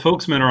happens while the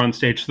folksmen are on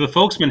stage. So the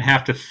folksmen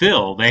have to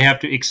fill; they have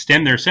to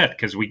extend their set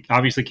because we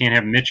obviously can't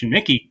have Mitch and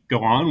Mickey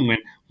go on when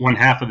one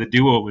half of the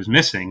duo was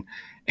missing,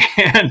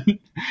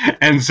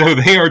 and so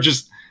they are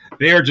just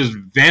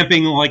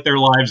vamping like their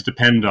lives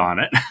depend on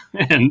it,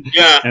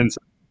 and so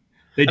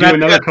they do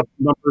another couple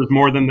numbers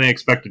more than they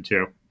expected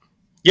to.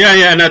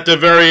 Yeah, and at the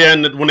very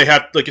end, when they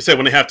have, like you said,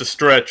 when they have to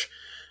stretch,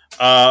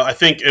 I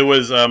think it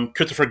was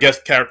Christopher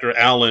Guest character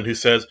Alan who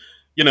says,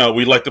 you know,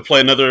 we'd like to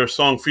play another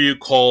song for you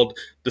called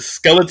 "The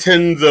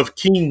Skeletons of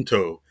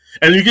Quinto,"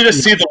 and you can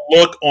just see the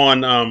look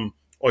on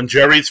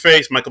Jerry's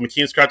face, Michael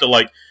McKean's character,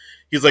 like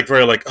he's like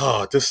very like,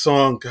 oh, this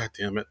song, god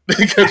damn it,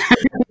 because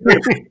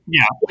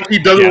he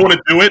doesn't want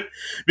to do it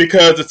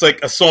because it's like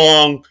a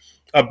song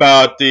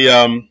about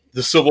the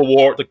Civil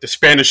War, like the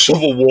Spanish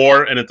Civil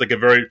War, and it's like a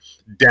very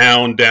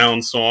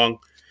down song,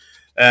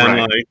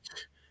 and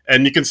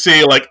and you can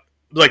see like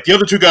the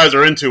other two guys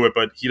are into it,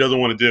 but he doesn't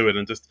want to do it,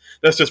 and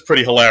that's just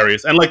pretty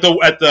hilarious. And like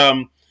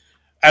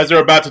as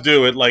they're about to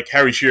do it, like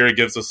Harry Shearer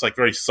gives us like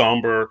very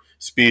somber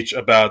speech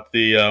about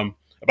the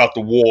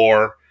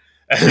war,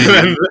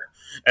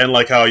 and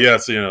like how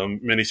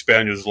many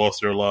Spaniards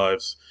lost their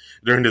lives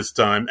during this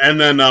time, and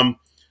then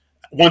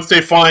once they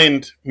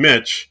find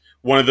Mitch,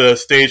 one of the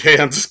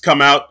stagehands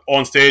come out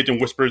on stage and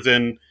whispers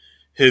in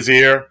his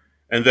ear,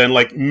 and then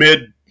like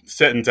mid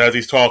sentence as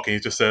he's talking, he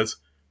just says,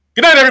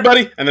 "Good night,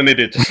 everybody," and then they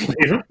did just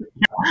leave.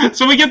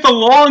 So we get the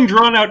long,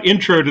 drawn-out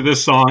intro to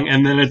this song,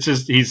 and then it's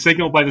just he's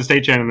signaled by the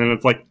stagehand, and then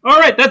it's like, "All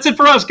right, that's it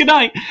for us. Good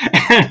night."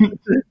 And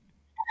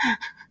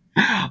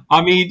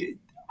I mean,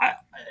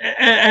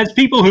 as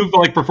people who've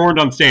like performed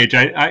on stage,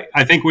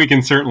 I think we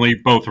can certainly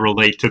both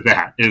relate to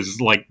that.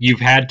 Is like you've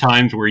had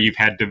times where you've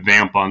had to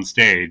vamp on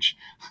stage.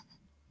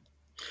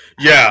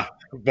 Yeah,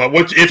 but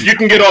once you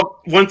can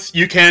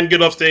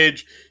get off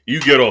stage, you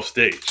get off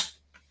stage.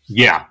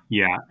 Yeah,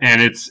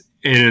 and it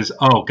is.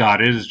 Oh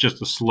God, it is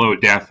just a slow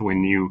death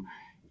when you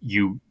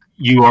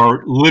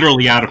are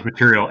literally out of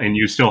material and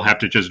you still have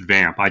to just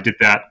vamp. I did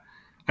that.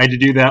 I had to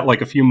do that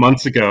like a few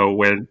months ago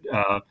when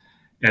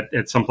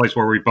at some place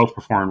where we both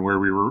performed, where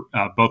we were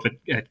both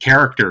at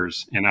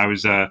Characters, and I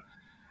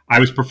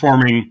was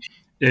performing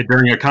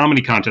during a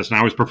comedy contest, and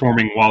I was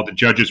performing while the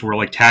judges were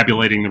like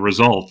tabulating the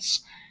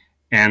results.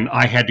 And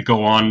I had to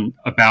go on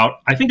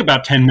about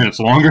 10 minutes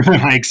longer than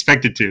I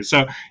expected to.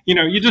 So,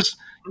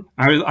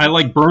 I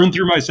like burned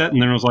through my set and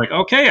then I was like,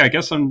 okay, I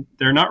guess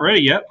they're not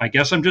ready yet. I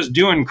guess I'm just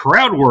doing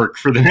crowd work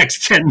for the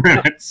next 10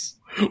 minutes.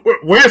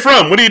 Where are you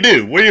from? What do you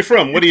do? Where are you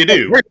from? What do you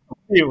do?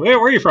 Where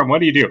are you from? What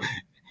do you do?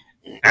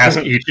 Ask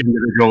each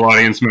individual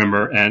audience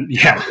member. And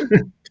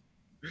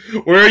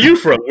where are you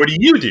from? What do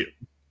you do?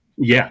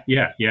 Yeah.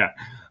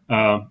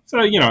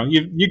 So,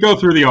 you go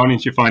through the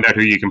audience, you find out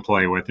who you can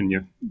play with, and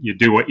you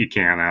do what you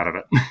can out of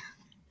it.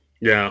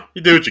 Yeah,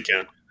 you do what you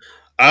can.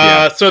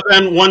 So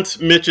then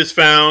once Mitch is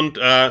found,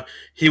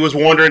 he was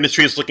wandering the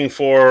streets looking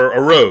for a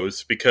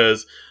rose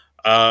because,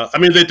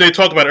 they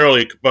talked about it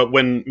earlier, but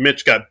when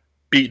Mitch got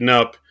beaten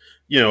up,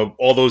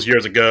 all those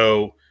years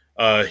ago,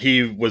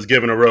 he was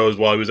given a rose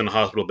while he was in a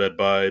hospital bed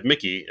by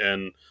Mickey.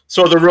 And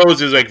so the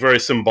rose is like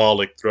very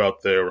symbolic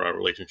throughout their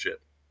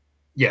relationship.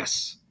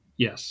 Yes.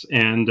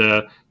 And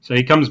so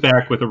he comes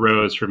back with a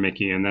rose for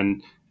Mickey, and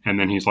then And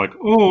then he's like,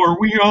 "Oh, are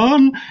we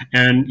on?"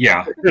 And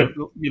yeah,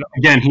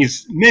 again,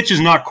 Mitch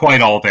is not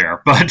quite all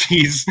there, but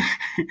he is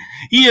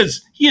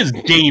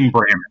Dane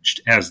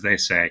Bramaged, as they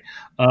say.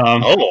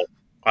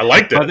 I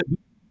like that.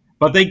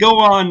 But they go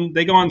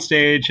on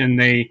stage and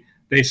they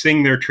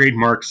sing their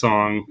trademark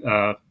song,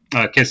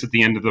 "Kiss at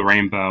the End of the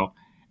Rainbow,"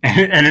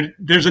 and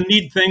there's a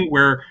neat thing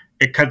where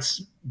it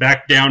cuts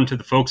back down to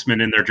the folksmen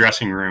in their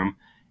dressing room,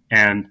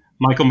 and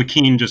Michael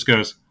McKean just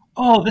goes,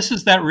 "Oh, this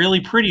is that really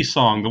pretty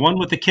song, the one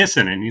with the kiss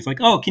in it." And he's like,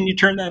 "Oh, can you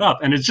turn that up?"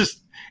 And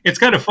it's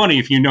kind of funny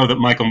if you know that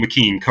Michael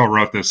McKean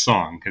co-wrote this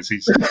song, because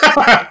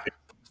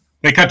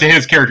they cut to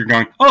his character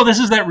going, "Oh, this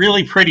is that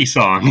really pretty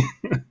song."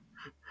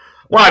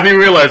 Wow, I didn't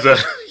realize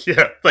that.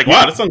 Yeah, like,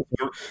 wow, this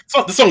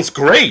song's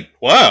great.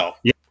 Wow.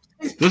 Yeah,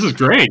 this is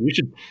great.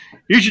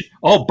 You should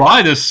all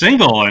buy this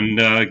single and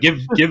give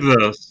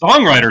the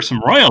songwriter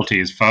some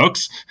royalties,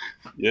 folks.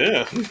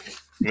 Yeah.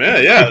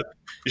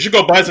 You should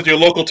go buy some at your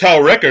local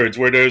Tower Records,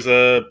 where it's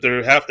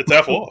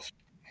half off.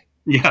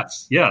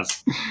 Yes,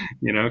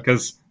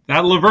 because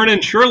that Laverne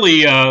and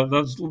Shirley,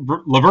 those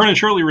Laverne and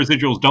Shirley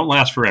residuals don't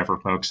last forever,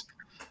 folks.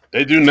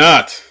 They do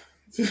not.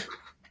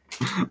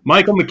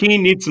 Michael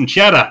McKean needs some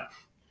cheddar.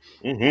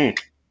 Mm-hmm.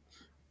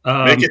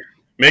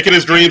 Making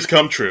his dreams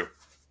come true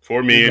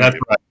for me. That's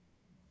right.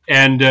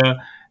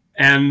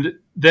 And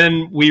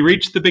then we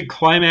reach the big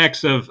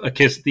climax of A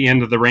Kiss at the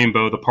End of the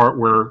Rainbow, the part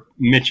where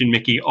Mitch and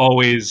Mickey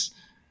always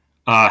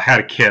had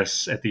a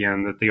kiss at the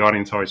end that the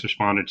audience always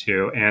responded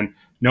to. And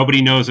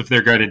nobody knows if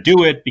they're going to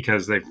do it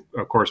because they,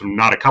 of course, are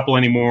not a couple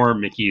anymore.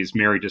 Mickey is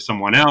married to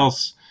someone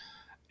else.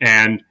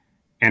 And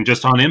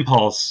just on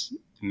impulse,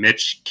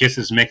 Mitch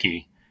kisses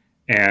Mickey.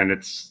 And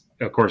it's,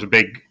 of course, a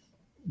big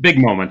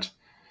moment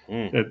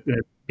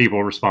that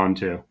people respond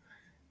to.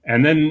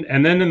 And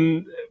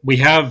then we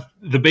have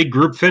the big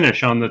group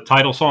finish on the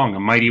title song, "A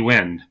Mighty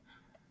Wind,"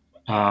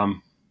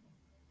 and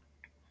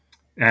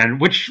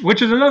which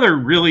is another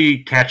really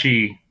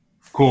catchy,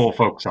 cool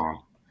folk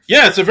song.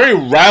 Yeah, it's a very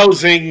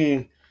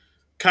rousing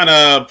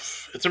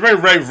it's a very,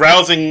 very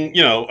rousing,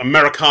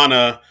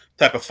 Americana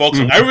type of folk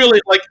song. Mm-hmm. I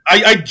really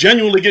I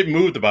genuinely get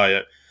moved by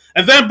it.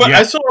 And then,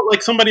 I saw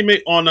somebody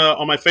made on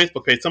my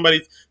Facebook page.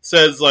 Somebody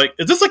says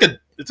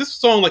is this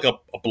song like a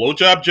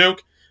blowjob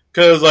joke?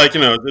 Because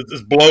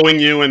it's blowing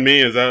you and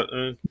me. Is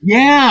that?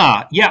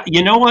 Yeah.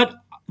 You know what?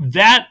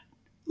 That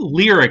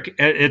lyric,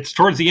 it's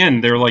towards the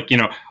end. They're like,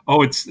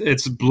 "Oh,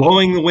 it's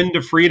blowing the wind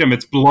of freedom.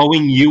 It's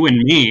blowing you and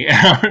me."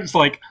 And it's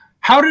like,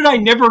 how did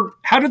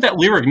that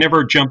lyric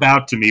never jump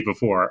out to me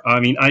before? I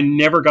mean, I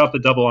never got the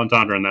double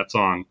entendre in that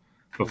song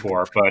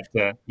before. But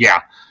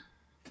yeah.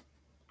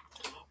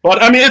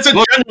 But I mean, it's a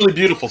genuinely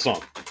beautiful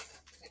song.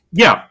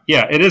 Yeah,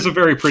 it is a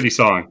very pretty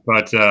song.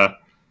 But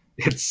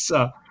it's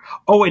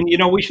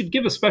and we should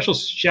give a special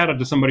shout out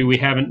to somebody we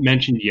haven't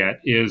mentioned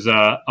yet. Is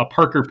a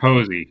Parker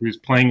Posey, who's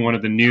playing one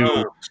of the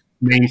new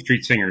Main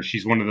Street Singers.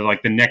 She's one of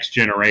the next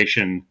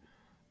generation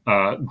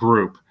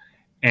group,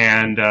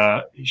 and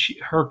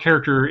her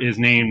character is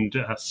named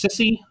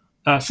Sissy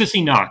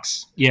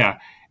Knox. Yeah,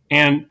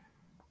 and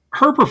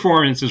her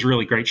performance is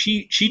really great.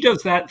 She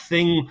does that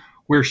thing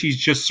where she's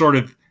just sort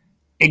of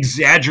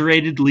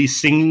exaggeratedly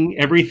singing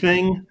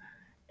everything,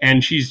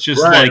 and she's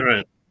just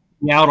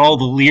out all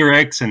the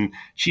lyrics, and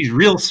she's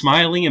real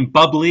smiley and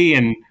bubbly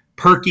and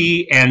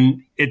perky,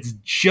 and it's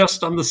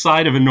just on the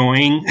side of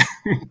annoying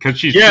because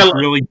she's just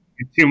really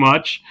too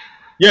much.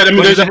 Yeah, I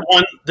mean,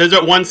 there's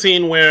that one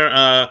scene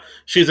where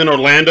she's in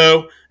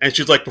Orlando and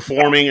she's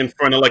performing in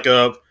front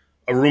of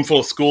a room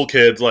full of school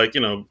kids,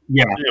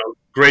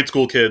 grade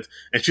school kids,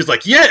 and she's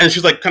and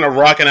she's kind of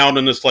rocking out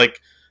in this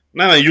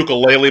not a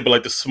ukulele,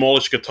 but the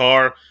smallish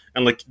guitar,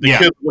 and the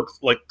kid looks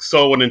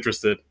so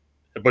uninterested,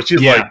 but she's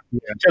she has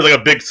a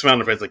big smile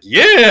on her face,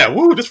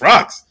 woo, this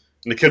rocks,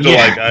 and the kids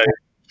are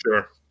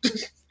sure.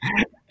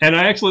 And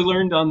I actually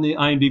learned on the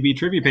IMDb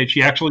trivia page,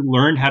 she actually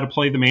learned how to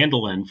play the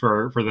mandolin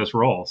for this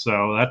role,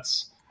 so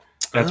that's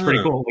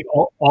pretty cool.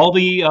 All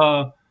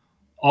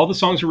the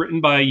songs were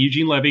written by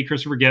Eugene Levy,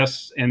 Christopher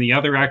Guest, and the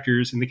other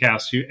actors in the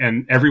cast,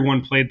 and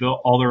everyone played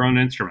all their own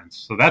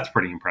instruments, so that's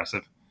pretty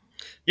impressive.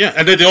 Yeah,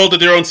 and they all did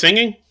their own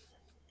singing?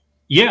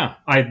 Yeah,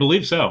 I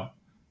believe so.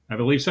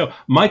 John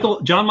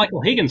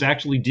Michael Higgins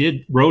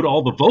actually wrote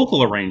all the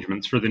vocal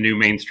arrangements for the new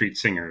Main Street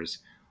Singers.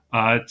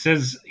 It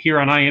says here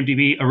on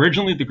IMDb,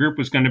 originally the group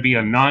was going to be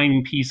a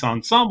 9-piece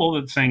ensemble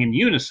that sang in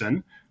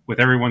unison,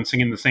 with everyone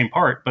singing the same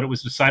part, but it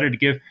was decided to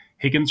give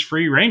Higgins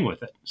free reign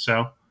with it.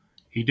 So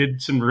he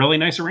did some really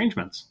nice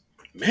arrangements.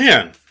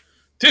 Man,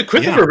 dude,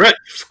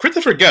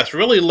 Christopher Guest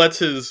really lets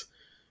his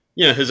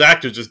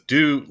actors just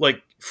do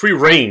free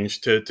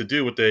range to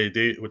do what they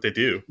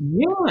do.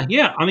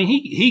 Yeah. I mean,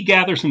 he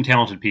gathers some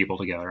talented people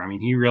together. I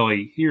mean, he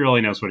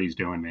really knows what he's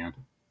doing, man.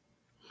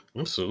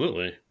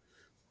 Absolutely.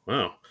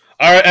 Wow.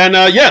 All right, and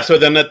so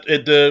then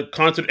the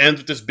concert ends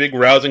with this big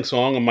rousing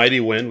song, "A Mighty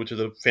Wind," which is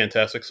a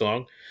fantastic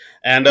song,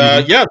 and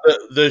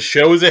the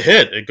show is a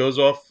hit. It goes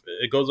off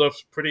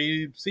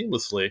pretty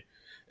seamlessly,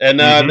 and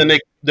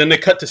then they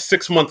cut to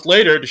 6 months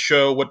later to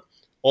show what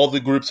all the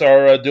groups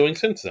are doing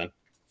since then.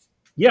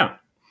 Yeah.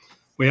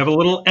 we have a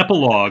little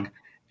epilogue,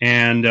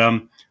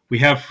 and we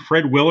have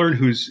Fred Willard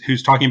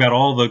who's talking about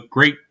all the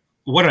great,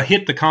 what a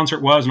hit the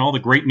concert was, and all the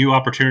great new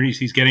opportunities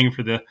he's getting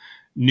for the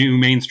new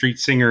Main Street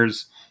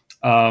Singers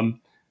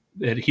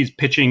that he's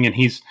pitching, and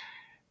he's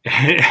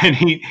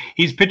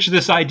pitched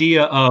this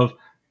idea of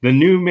the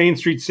new Main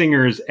Street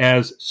Singers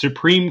as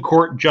Supreme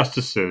Court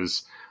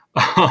justices.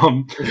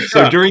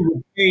 So during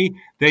the day,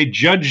 they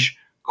judge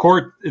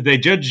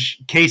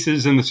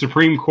cases in the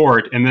Supreme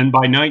Court, and then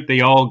by night they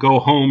all go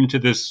home to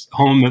this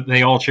home that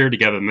they all share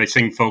together, and they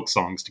sing folk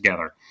songs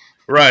together.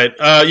 Right.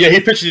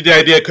 He pitched the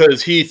idea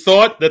because he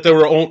thought that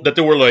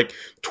there were like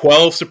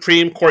 12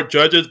 Supreme Court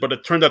judges, but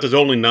it turned out there's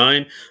only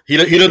 9. He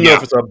doesn't know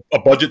if it's a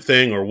budget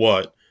thing or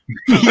what.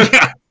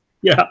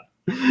 Yeah.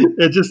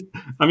 It just,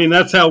 I mean,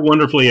 that's how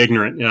wonderfully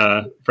ignorant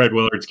Fred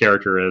Willard's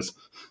character is.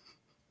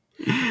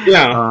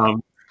 Yeah.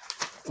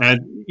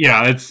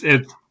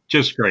 It's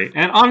just great.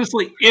 And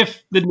honestly,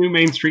 if the new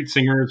Main Street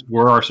Singers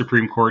were our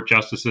Supreme Court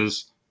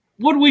justices,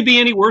 would we be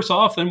any worse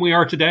off than we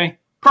are today?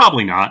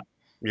 Probably not.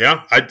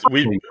 Yeah,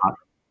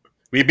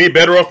 we'd be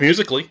better off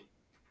musically.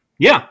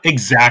 Yeah,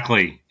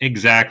 exactly.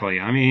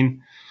 I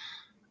mean,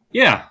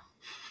 yeah.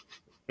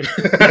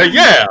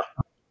 Yeah.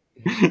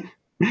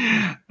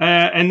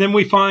 And then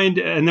we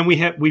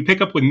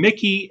pick up with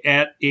Mickey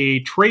at a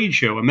trade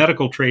show, a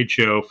medical trade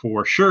show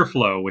for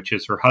SureFlow, which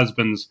is her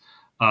husband's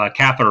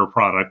catheter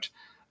product.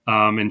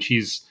 And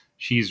she's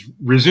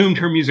resumed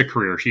her music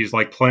career. She's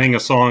like playing a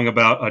song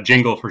about a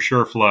jingle for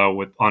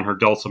SureFlow on her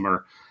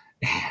dulcimer,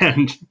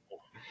 and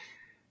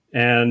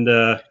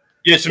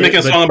she's making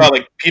a song about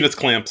like penis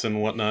clamps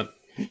and whatnot.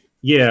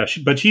 Yeah,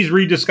 but she's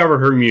rediscovered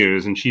her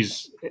muse, and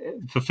she's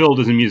fulfilled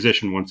as a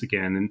musician once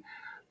again.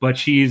 But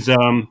she's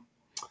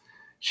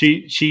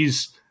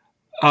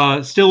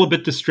still a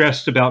bit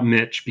distressed about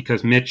Mitch,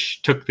 because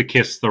Mitch took the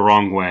kiss the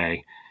wrong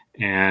way,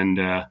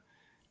 and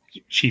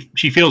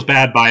she feels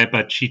bad by it,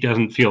 but she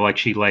doesn't feel like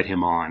she led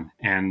him on.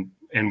 And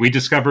we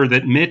discover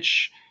that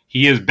Mitch,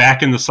 he is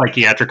back in the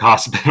psychiatric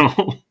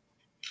hospital.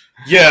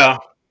 Yeah.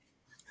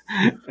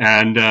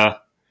 And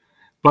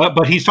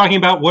but he's talking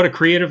about what a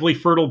creatively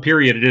fertile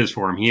period it is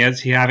for him.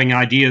 He's having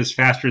ideas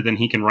faster than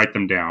he can write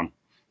them down.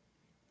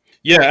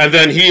 Yeah, and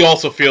then he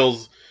also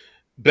feels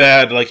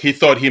bad, like he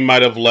thought he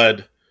might have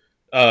led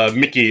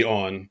Mickey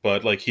on,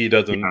 but like he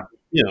doesn't,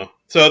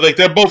 So like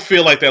they both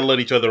feel like they led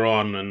each other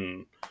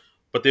on,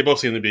 but they both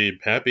seem to be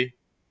happy.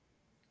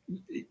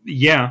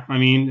 Yeah, I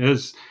mean,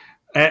 as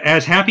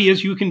happy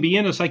as you can be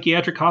in a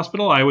psychiatric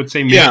hospital, I would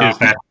say Mitch is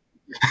that.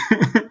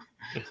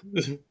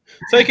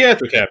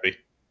 Psychiatric happy.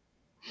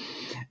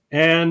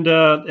 And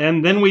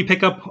then we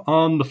pick up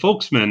on the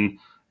Folksmen,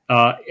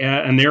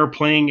 and they're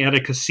playing at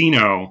a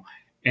casino.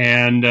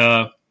 And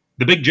the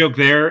big joke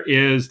there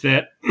is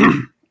that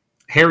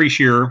Harry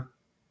Shearer,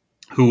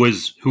 who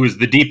is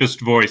the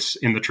deepest voice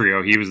in the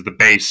trio, he was the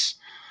bass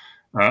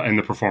in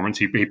the performance.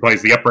 He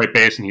plays the upright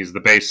bass, and he's the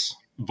bass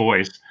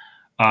voice.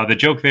 The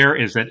joke there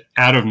is that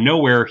out of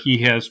nowhere, he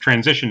has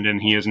transitioned,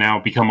 and he has now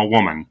become a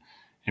woman.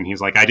 And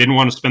he's like, I didn't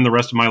want to spend the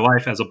rest of my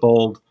life as a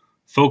bold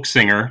folk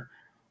singer.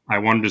 I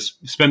wanted to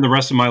spend the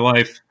rest of my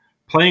life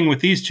playing with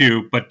these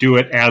two, but do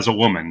it as a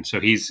woman. So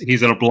he's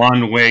in a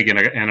blonde wig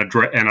and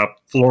a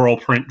floral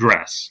print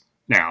dress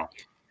now.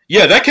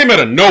 Yeah, that came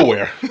out of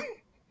nowhere.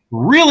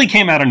 Really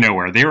came out of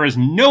nowhere. There is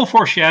no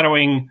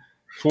foreshadowing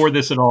for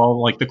this at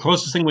all. Like the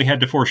closest thing we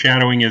had to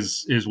foreshadowing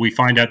is we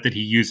find out that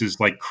he uses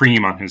like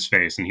cream on his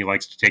face, and he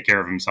likes to take care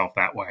of himself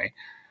that way.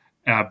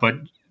 But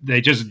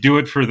they just do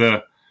it for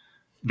the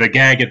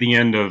gag at the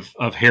end of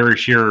Harry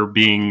Shearer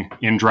being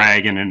in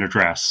drag and in a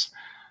dress.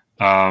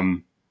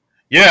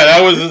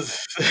 That was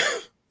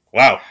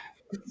wow.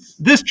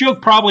 This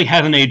joke probably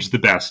hasn't aged the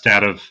best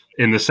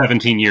in the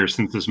 17 years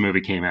since this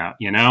movie came out,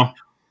 you know?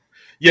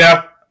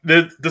 Yeah,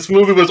 this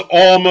movie was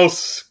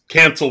almost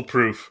cancel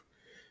proof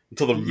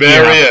until the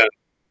very end.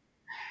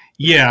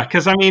 Yeah,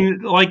 because I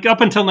mean, like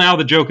up until now,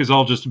 the joke is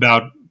all just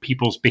about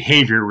people's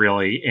behavior,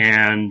 really,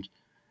 and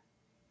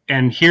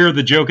here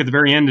the joke at the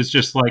very end is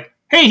just like,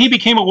 hey, he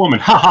became a woman.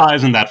 Haha,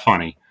 isn't that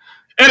funny?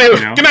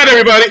 Anyway, Good night,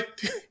 everybody.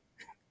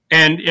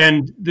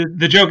 And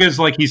the joke is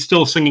like he's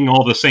still singing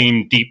all the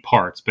same deep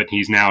parts, but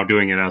he's now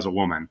doing it as a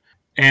woman.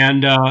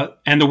 And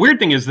the weird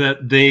thing is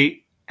that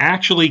they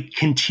actually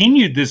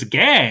continued this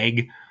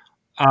gag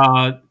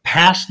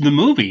past the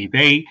movie.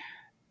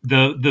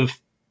 The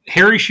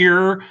Harry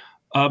Shearer,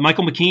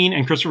 Michael McKean,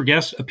 and Christopher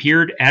Guest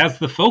appeared as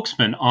the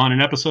Folksmen on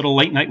an episode of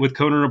Late Night with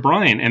Conan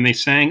O'Brien, and they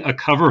sang a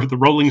cover of the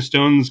Rolling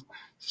Stones'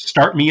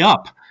 "Start Me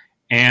Up."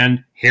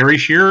 And Harry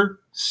Shearer,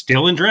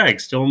 still in drag,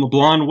 still in the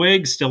blonde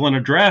wig, still in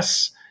a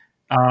dress.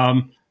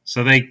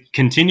 So they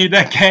continued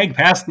that gag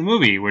past the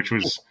movie,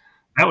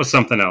 that was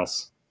something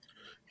else.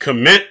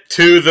 Commit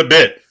to the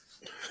bit.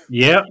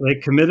 Yeah, they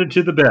committed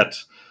to the bit.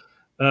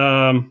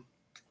 But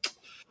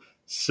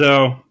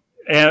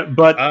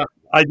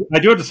I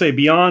do have to say,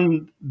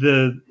 beyond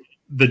the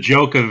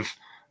joke of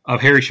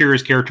Harry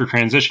Shearer's character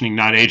transitioning,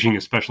 not aging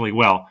especially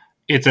well,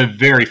 it's a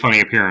very funny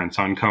appearance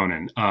on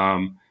Conan.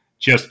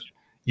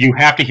 You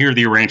have to hear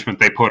the arrangement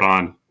they put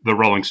on the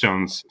Rolling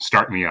Stones'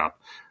 "Start Me Up."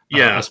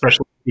 Yeah,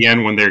 especially at the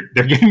end when they're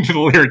getting to the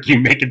lyric, "You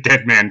make a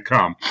dead man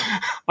come."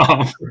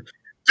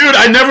 Dude,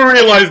 I never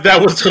realized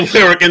that was the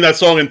lyric in that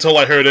song until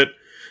I heard it.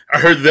 I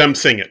heard them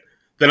sing it.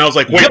 Then I was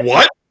like, "Wait,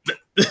 what?"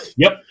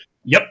 Yep.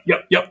 How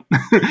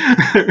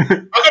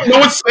come no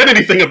one said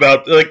anything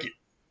about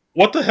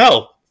what the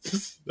hell?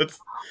 That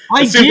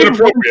seems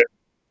inappropriate.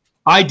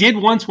 I did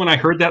once when I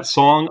heard that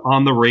song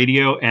on the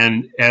radio,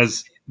 and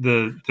as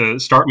the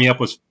 "Start Me Up"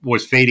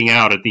 was fading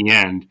out at the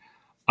end.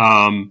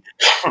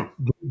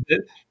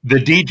 The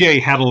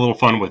DJ had a little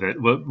fun with it,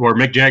 where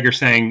Mick Jagger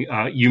sang,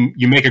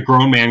 "You make a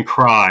grown man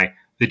cry."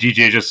 The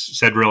DJ just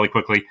said really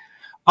quickly,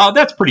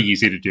 "That's pretty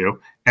easy to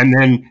do." And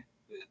then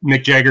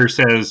Mick Jagger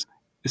sings,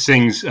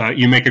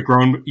 "You make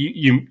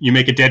you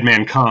make a dead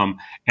man come,"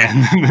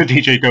 and then the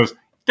DJ goes,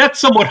 "That's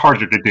somewhat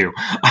harder to do."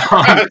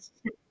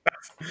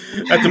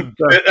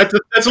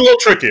 That's a little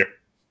trickier.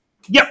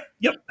 Yep,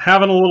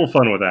 having a little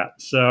fun with that.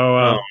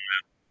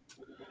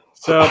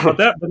 But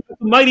that's a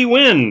mighty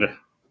wind.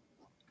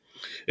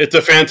 It's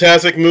a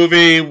fantastic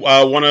movie.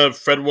 One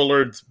of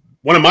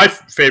my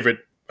favorite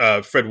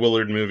Fred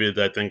Willard movies,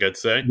 I think I'd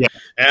say. Yeah.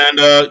 And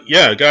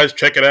guys,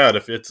 check it out.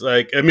 If it's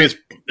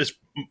it's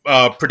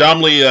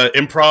predominantly an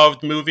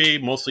improv movie,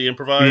 mostly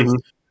improvised,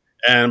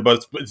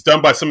 but it's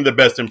done by some of the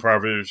best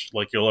improvers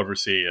you'll ever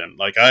see. And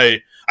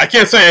I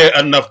can't say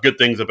enough good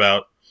things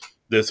about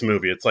this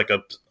movie. It's like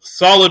a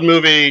solid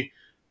movie,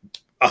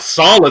 a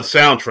solid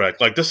soundtrack.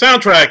 The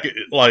soundtrack,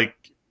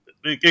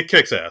 it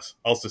kicks ass.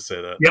 I'll just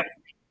say that.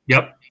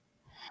 Yep.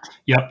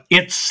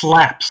 It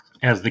slaps,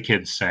 as the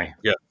kids say.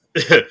 Yeah.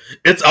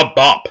 It's a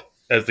bop,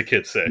 as the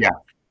kids say.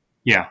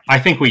 Yeah. I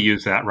think we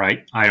use that,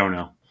 right? I don't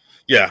know.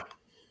 Yeah.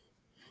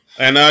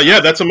 And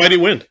that's a mighty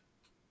win.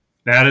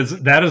 That is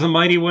a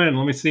mighty win.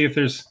 Let me see if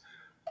is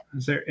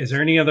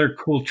there any other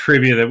cool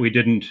trivia that we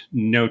didn't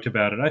note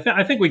about it.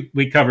 I think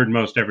we covered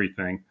most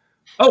everything.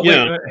 Oh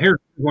wait, here's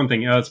one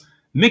thing.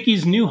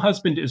 Mickey's new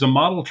husband is a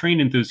model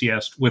train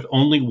enthusiast with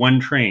only one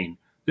train.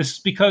 This is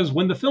because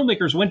when the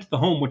filmmakers went to the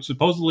home, which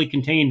supposedly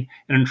contained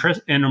an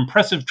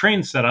impressive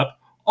train setup,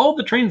 all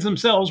the trains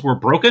themselves were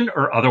broken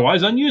or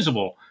otherwise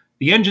unusable.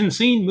 The engine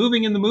seen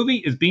moving in the movie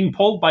is being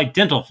pulled by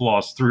dental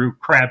floss through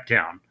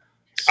Crabtown.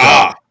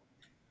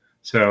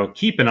 So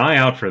keep an eye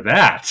out for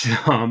that.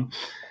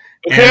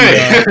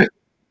 Okay.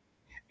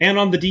 And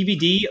on the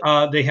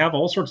DVD, they have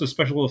all sorts of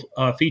special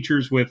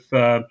features with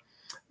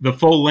the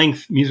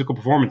full-length musical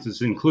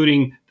performances,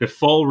 including the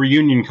full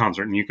reunion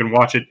concert, and you can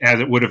watch it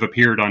as it would have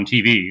appeared on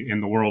TV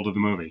in the world of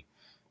the movie.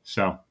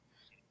 So,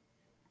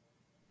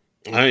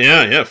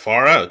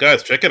 far out,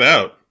 guys, check it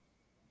out.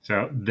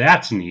 So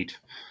that's neat.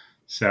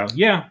 So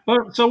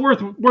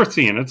worth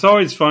seeing. It's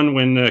always fun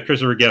when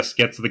Christopher Guest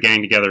gets the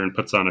gang together and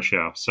puts on a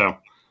show. So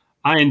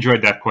I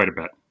enjoyed that quite a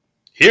bit.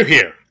 Hear,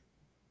 hear.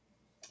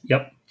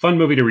 Yep, fun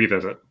movie to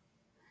revisit.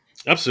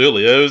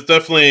 Absolutely, it was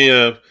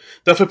definitely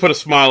put a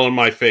smile on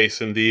my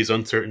face in these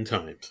uncertain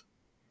times.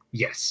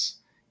 Yes.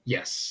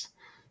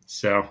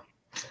 So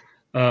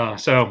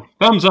thumbs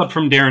up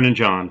from Darren and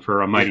John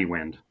for a mighty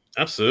wind.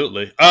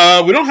 Absolutely.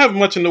 We don't have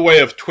much in the way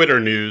of Twitter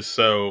news,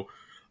 so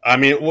I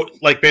mean,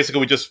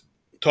 basically, we just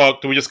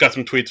got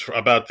some tweets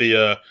about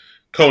the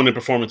Conan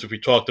performance, which we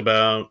talked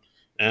about,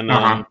 and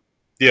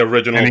the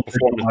original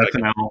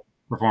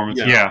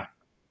performance.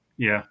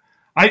 Yeah.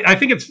 I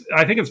think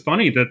it's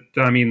funny that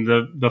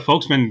the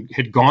Folksmen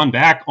had gone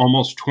back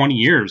almost 20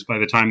 years by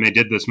the time they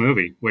did this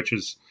movie,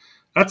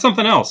 that's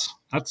something else.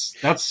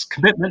 That's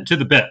commitment to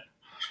the bit.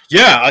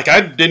 Yeah,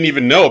 I didn't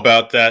even know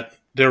about that,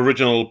 their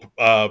original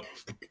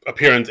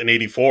appearance in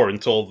 '84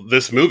 until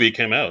this movie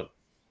came out.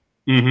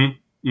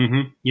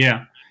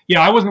 Yeah.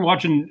 I wasn't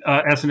watching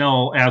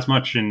SNL as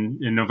much in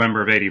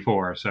November of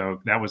 '84,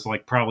 so that was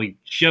probably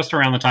just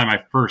around the time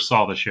I first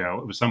saw the show.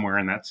 It was somewhere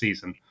in that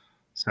season.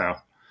 So.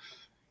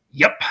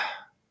 Yep.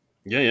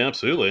 Yeah,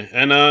 absolutely.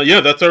 And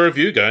that's our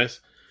review, guys.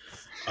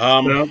 We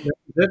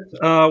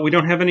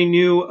don't have any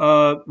new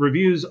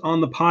reviews on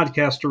the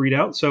podcast to read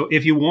out. So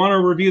if you want to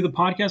review the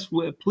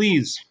podcast,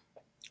 please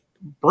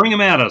bring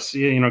them at us.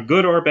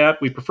 Good or bad.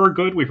 We prefer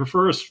good. We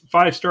prefer a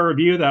 5-star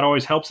review. That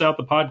always helps out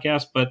the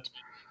podcast. But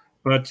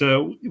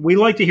we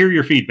like to hear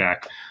your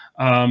feedback.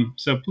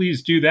 So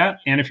please do that.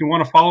 And if you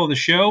want to follow the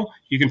show,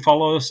 you can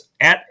follow us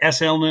at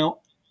SNL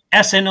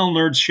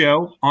Nerds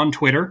Show on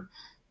Twitter.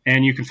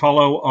 And you can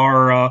follow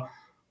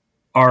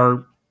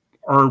our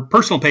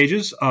personal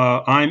pages.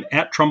 I'm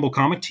at Trumbull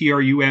Comic,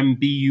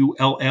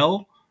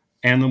 TRUMBULL,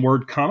 and the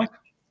word comic.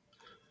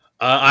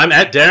 I'm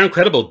at Darren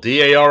Credible,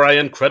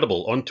 DARIN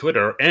Credible, on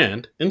Twitter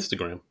and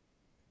Instagram.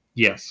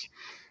 Yes.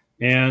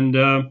 And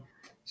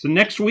so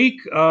next week,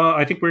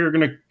 I think we're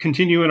going to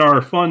continue in our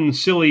fun,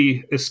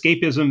 silly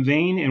escapism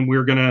vein, and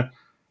we're going to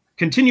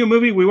continue a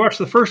movie. We watched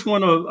the first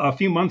one a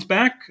few months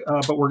back,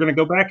 but we're going to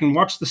go back and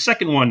watch the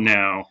second one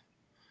now.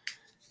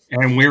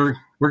 And we're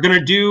going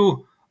to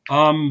do,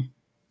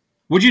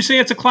 would you say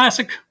it's a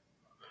classic?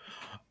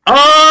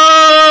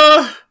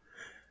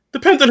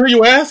 Depends on who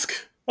you ask.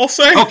 I'll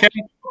say.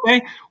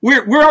 Okay.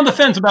 We're on the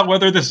fence about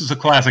whether this is a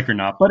classic or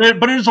not, but it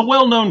is a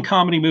well-known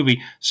comedy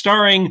movie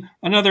starring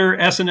another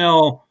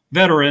SNL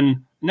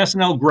veteran, an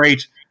SNL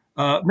great,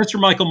 Mr.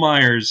 Michael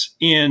Myers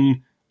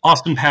in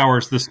Austin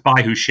Powers, The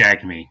Spy Who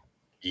Shagged Me.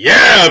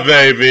 Yeah,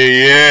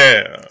 baby,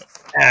 yeah.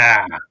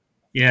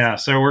 Yeah,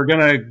 so we're going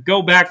to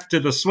go back to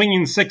the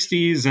swinging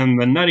 60s and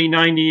the nutty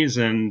 90s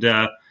and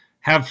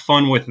have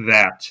fun with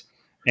that.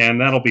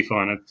 And that'll be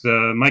fun. It's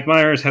Mike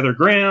Myers, Heather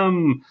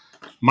Graham,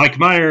 Mike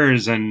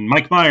Myers, and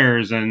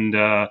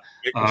Vern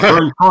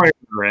Troyer,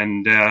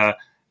 and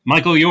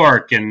Michael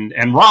York,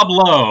 and Rob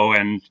Lowe,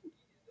 and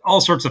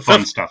all sorts of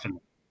fun stuff.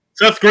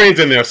 Seth Green's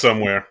in there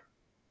somewhere.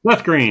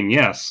 Seth Green,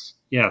 yes.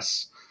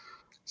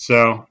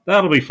 So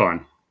that'll be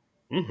fun.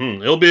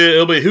 Mm-hmm. It'll be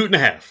a hoot and a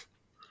half.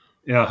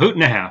 Yeah, hoot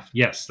and a half.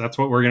 Yes, that's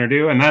what we're going to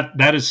do. And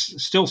that is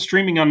still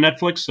streaming on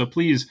Netflix, so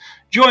please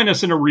join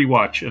us in a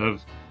rewatch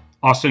of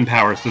Austin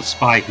Powers, The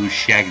Spy Who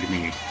Shagged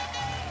Me.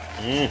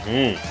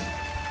 Mm-hmm.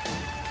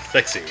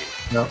 Sexy.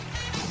 Yep.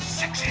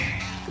 Sexy.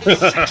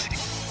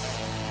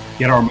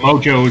 Get our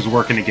mojos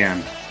working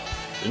again.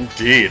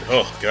 Indeed.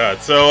 Oh,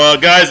 God. So,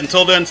 guys,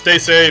 until then, stay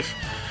safe.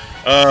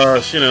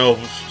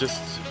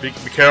 Just be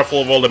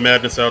careful of all the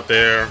madness out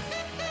there.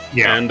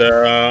 Yeah. And,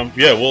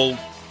 we'll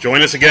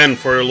join us again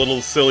for a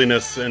little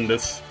silliness in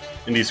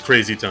these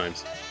crazy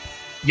times.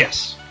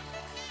 Yes.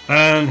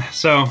 And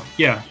so,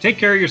 yeah, take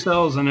care of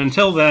yourselves, and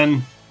until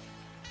then,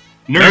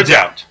 nerds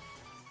out.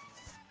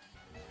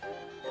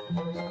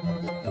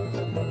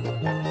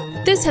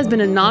 This has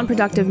been a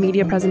non-productive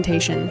media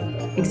presentation.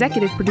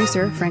 Executive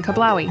producer, Frank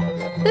Hablawi.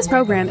 This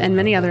program and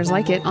many others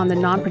like it on the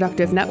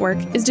Non-Productive Network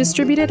is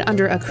distributed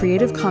under a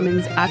Creative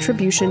Commons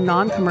Attribution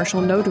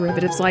Non-Commercial No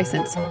Derivatives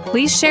license.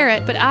 Please share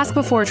it, but ask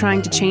before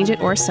trying to change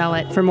it or sell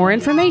it. For more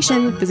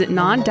information, visit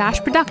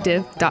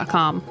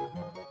non-productive.com.